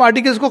जितने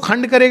पार्टिकल्स को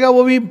खंड करेगा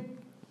वो भी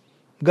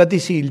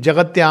गतिशील,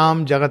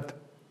 जगत्याम जगत।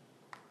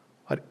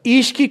 और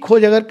ईश की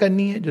खोज अगर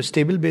करनी है जो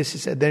स्टेबल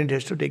बेसिस है, then it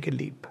has to take a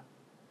leap,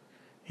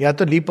 या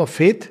तो लीप ऑफ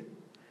फेथ,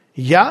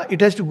 या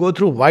it has to go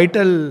through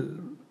vital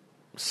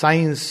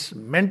science,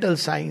 mental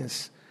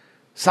science,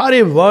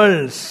 सारे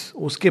वर्ल्ड्स,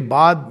 उसके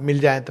बाद मिल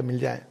जाए तो मिल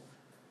जाए।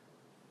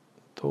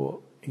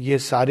 तो ये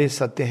सारे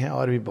सत्य हैं,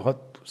 और भी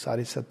बहुत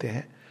सारे सत्य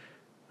हैं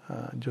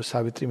जो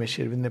सावित्री में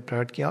श्री अरविंद ने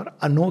प्रकट किया, और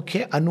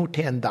अनोखे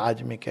अनूठे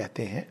अंदाज में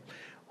कहते हैं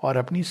और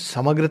अपनी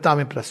समग्रता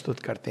में प्रस्तुत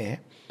करते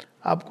हैं।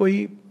 आप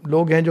कोई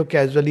लोग हैं जो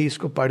कैजुअली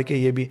इसको पढ़ के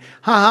ये भी,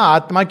 हाँ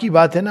आत्मा की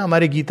बात है ना,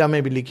 हमारे गीता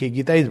में भी लिखी है,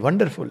 गीता इज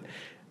वंडरफुल,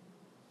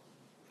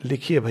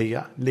 लिखिए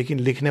भैया, लेकिन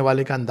लिखने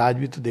वाले का अंदाज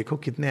भी तो देखो,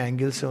 कितने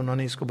एंगल से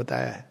उन्होंने इसको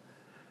बताया है।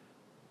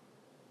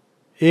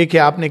 एक है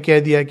आपने कह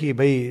दिया कि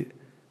भाई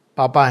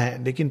पापा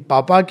हैं, लेकिन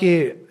पापा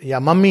के, या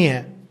मम्मी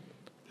हैं,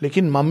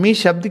 लेकिन मम्मी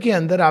शब्द के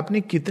अंदर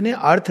आपने कितने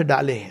अर्थ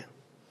डाले हैं,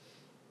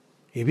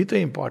 ये भी तो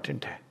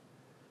इंपॉर्टेंट है।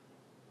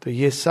 तो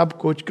ये सब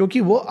कुछ, क्योंकि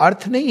वो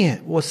अर्थ नहीं है,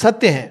 वो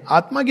सत्य है,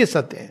 आत्मा के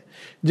सत्य हैं।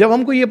 जब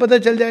हमको ये पता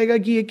चल जाएगा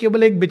कि ये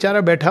केवल एक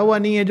बेचारा बैठा हुआ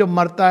नहीं है जो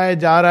मरता है,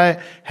 जा रहा है,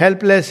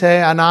 हेल्पलेस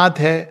है, अनाथ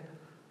है,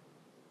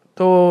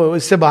 तो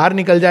इससे बाहर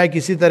निकल जाए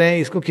किसी तरह,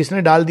 इसको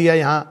किसने डाल दिया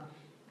यहां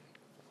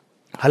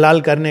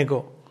हलाल करने को,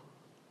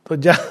 तो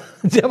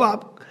जब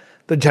आप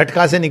तो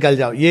झटका से निकल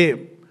जाओ।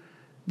 ये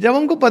जब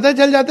हमको पता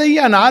चल जाता है ये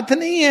अनाथ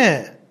नहीं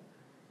है,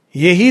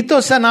 यही तो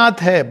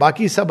सनाथ है,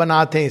 बाकी सब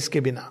अनाथ हैं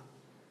इसके बिना।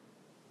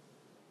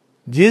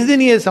 जिस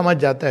दिन ये समझ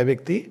जाता है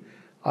व्यक्ति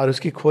और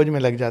उसकी खोज में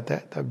लग जाता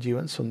है, तब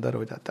जीवन सुंदर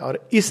हो जाता है।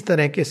 और इस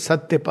तरह के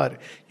सत्य पर,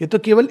 ये तो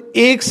केवल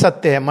एक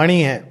सत्य है,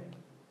 मणि है,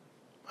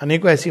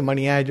 अनेकों ऐसी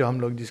मणियां हैं जो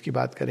हम लोग जिसकी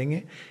बात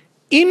करेंगे।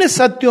 इन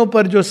सत्यों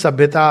पर जो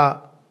सभ्यता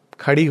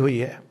खड़ी हुई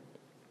है,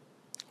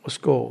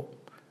 उसको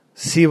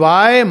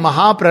सिवाय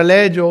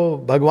महाप्रलय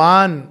जो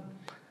भगवान,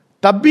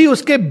 तब भी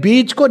उसके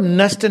बीज को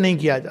नष्ट नहीं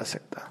किया जा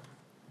सकता,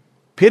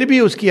 फिर भी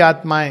उसकी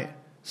आत्माएं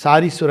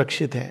सारी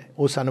सुरक्षित हैं।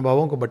 उस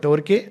अनुभवों को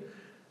बटोर के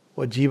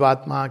वो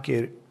जीवात्मा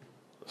के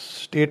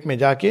स्टेट में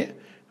जाके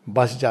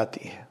बस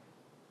जाती है,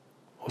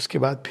 उसके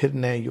बाद फिर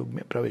नए युग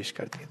में प्रवेश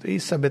करती है। तो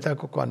इस सभ्यता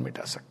को कौन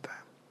मिटा सकता है?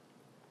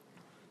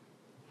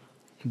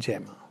 जय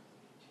मां।